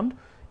turnaround,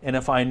 and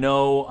if I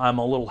know I'm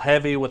a little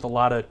heavy with a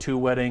lot of 2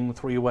 wedding,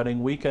 3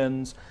 wedding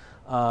weekends,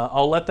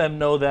 I'll let them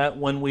know that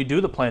when we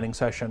do the planning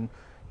session.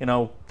 You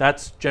know,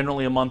 that's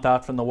generally a month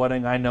out from the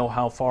wedding. I know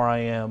how far I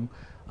am,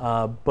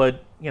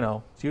 but you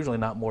know, it's usually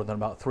not more than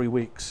about 3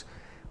 weeks.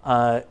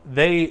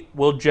 They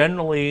will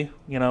generally,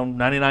 you know,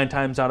 99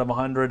 times out of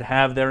 100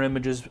 have their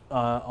images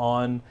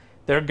on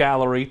their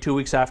gallery 2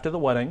 weeks after the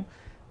wedding.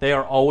 They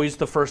are always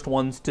the first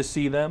ones to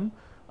see them.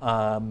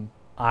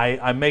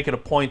 I make it a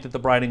point that the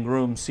bride and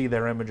groom see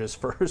their images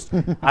first.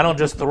 I don't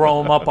just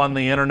throw them up on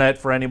the internet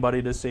for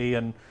anybody to see.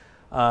 And,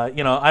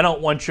 you know, I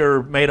don't want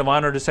your maid of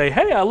honor to say,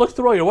 hey, I looked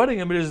through all your wedding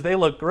images, they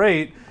look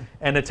great,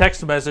 and a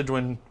text message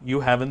when you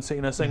haven't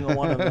seen a single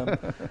one of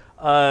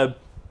them.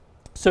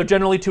 So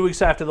generally 2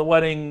 weeks after the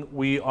wedding,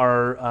 we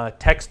are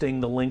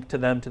texting the link to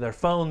them to their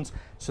phones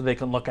so they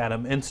can look at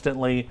them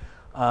instantly.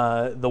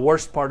 The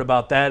worst part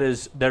about that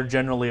is they're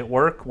generally at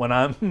work when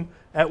I'm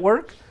at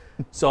work.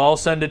 So I'll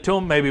send it to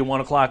them maybe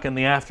 1 o'clock in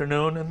the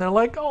afternoon, and they're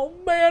like, oh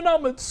man,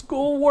 I'm at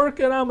school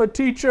working, I'm a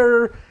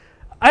teacher.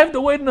 I have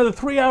to wait another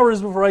 3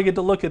 hours before I get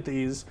to look at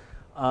these.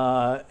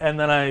 And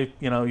then I,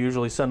 you know,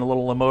 usually send a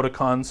little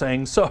emoticon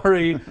saying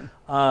sorry,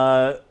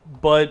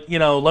 but, you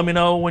know, let me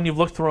know when you've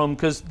looked through them,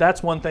 because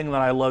that's one thing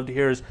that I love to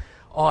hear is,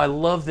 oh, I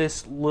love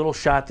this little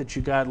shot that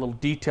you got, a little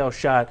detail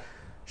shot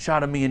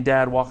of me and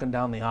Dad walking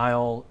down the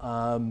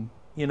aisle.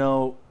 You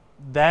know,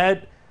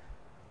 that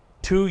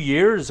 2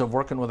 years of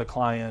working with a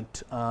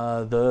client,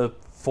 the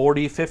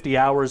 40, 50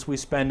 hours we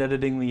spend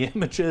editing the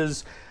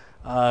images,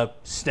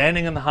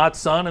 standing in the hot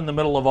sun in the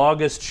middle of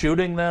August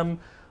shooting them,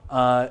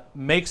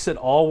 makes it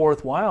all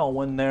worthwhile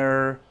when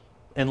they're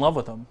in love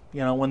with them. You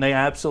know, when they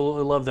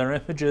absolutely love their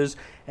images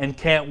and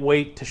can't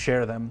wait to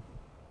share them.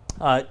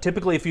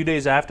 Typically a few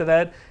days after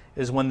that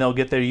is when they'll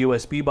get their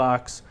USB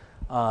box,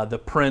 the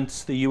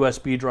prints, the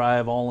USB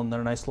drive, all in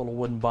their nice little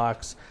wooden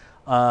box.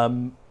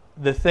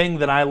 The thing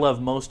that I love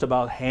most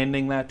about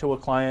handing that to a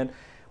client,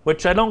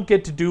 which I don't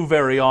get to do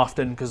very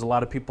often because a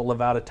lot of people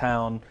live out of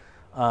town,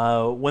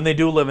 when they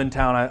do live in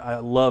town, I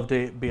love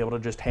to be able to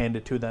just hand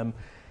it to them,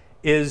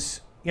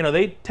 is, you know,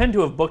 they tend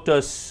to have booked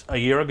us a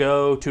year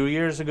ago, 2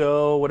 years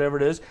ago, whatever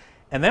it is,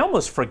 and they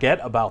almost forget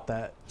about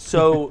that.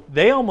 So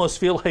they almost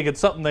feel like it's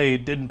something they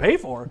didn't pay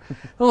for.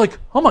 They're like,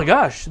 oh my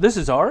gosh, this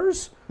is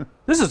ours?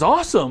 This is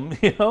awesome,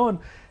 you know? And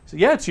so,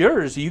 yeah, it's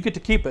yours. You get to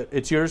keep it.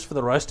 It's yours for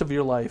the rest of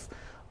your life.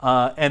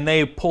 And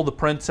they pull the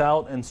prints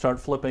out and start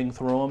flipping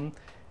through them.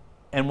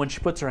 And when she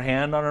puts her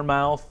hand on her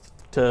mouth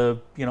to,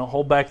 you know,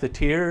 hold back the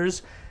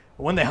tears,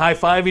 when they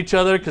high-five each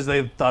other because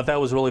they thought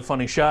that was a really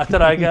funny shot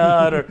that I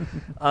got, or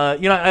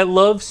you know, I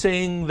love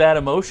seeing that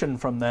emotion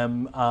from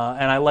them,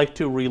 and I like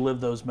to relive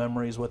those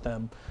memories with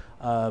them.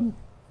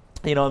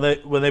 You know,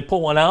 when they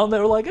pull one out, they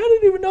were like, "I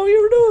didn't even know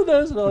you were doing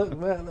this."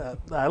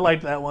 And I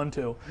like that one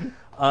too.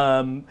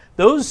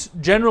 Those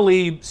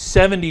generally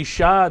 70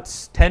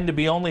 shots tend to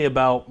be only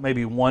about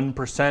maybe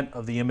 1%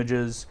 of the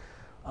images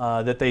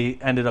that they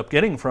ended up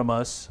getting from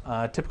us.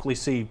 Typically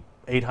see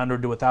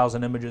 800 to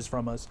 1,000 images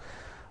from us.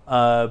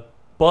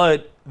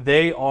 But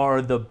they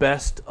are the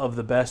best of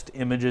the best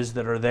images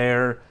that are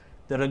there,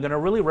 that are going to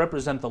really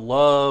represent the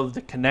love,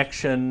 the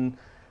connection,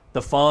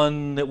 the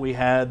fun that we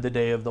had the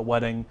day of the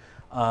wedding.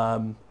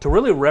 to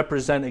really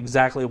represent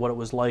exactly what it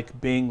was like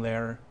being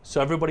there,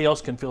 so everybody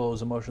else can feel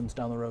those emotions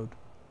down the road.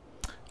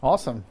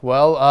 Awesome.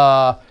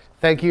 Well,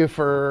 thank you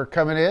for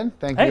coming in.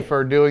 Thank you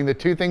for doing the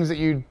 2 things that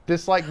you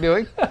dislike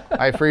doing.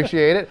 I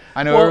appreciate it.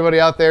 I know everybody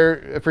out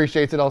there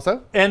appreciates it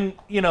also. And,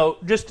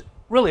 just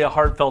really a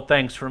heartfelt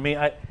thanks for me.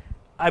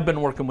 I've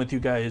been working with you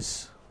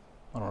guys,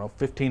 I don't know,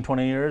 15,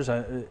 20 years.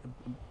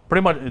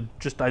 Pretty much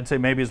just, I'd say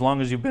maybe as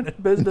long as you've been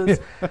in business.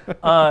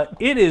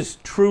 It is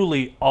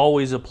truly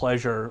always a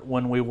pleasure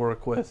when we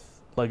work with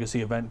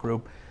Legacy Event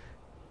Group.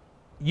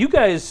 You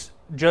guys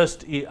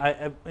just,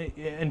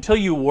 until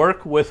you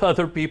work with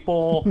other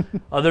people,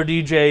 other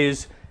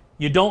DJs,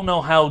 you don't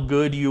know how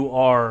good you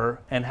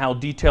are and how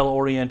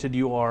detail-oriented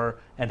you are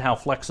and how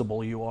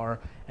flexible you are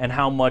and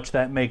how much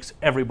that makes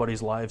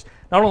everybody's lives,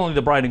 not only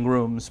the bride and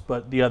grooms,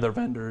 but the other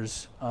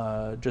vendors,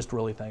 just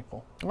really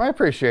thankful. Well, I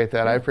appreciate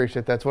that. I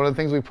appreciate that. It's one of the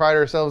things we pride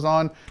ourselves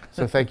on,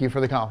 so thank you for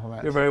the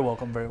compliment. You're very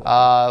welcome, very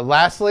welcome.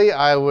 Lastly,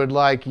 I would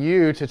like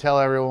you to tell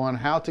everyone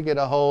how to get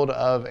a hold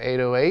of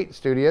 808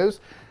 Studios,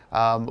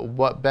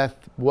 what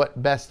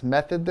best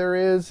method there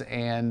is,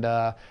 and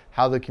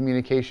how the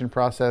communication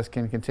process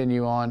can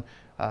continue on.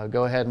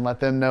 Go ahead and let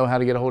them know how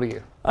to get a hold of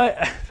you.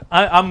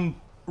 I'm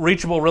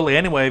reachable really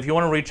anyway. If you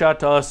want to reach out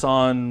to us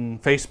on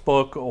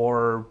Facebook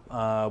or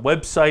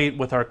website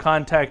with our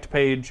contact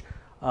page,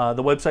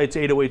 the website's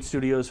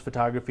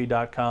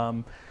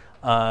 808studiosphotography.com.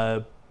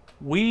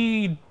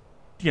 We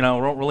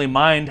don't really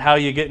mind how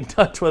you get in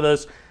touch with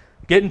us.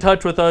 Get in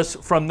touch with us.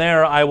 From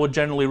there, I will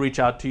generally reach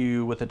out to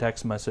you with a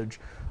text message.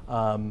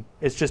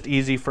 It's just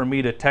easy for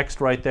me to text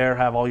right there,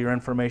 have all your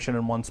information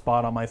in one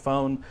spot on my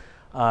phone,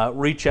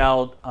 reach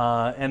out,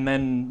 and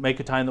then make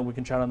a time that we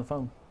can chat on the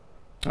phone.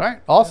 All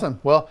right, awesome.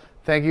 Well,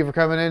 thank you for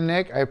coming in,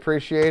 Nick. I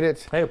appreciate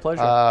it. Hey, a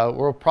pleasure.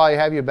 We'll probably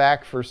have you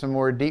back for some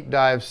more deep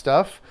dive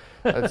stuff,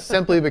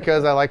 simply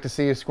because I like to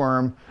see you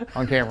squirm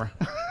on camera.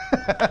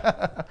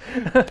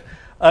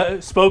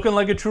 Spoken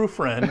like a true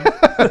friend.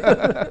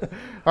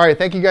 All right,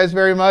 thank you guys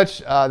very much.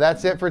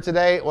 That's it for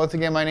today. Once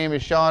again, my name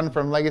is Sean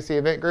from Legacy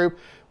Event Group.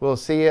 We'll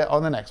see you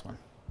on the next one.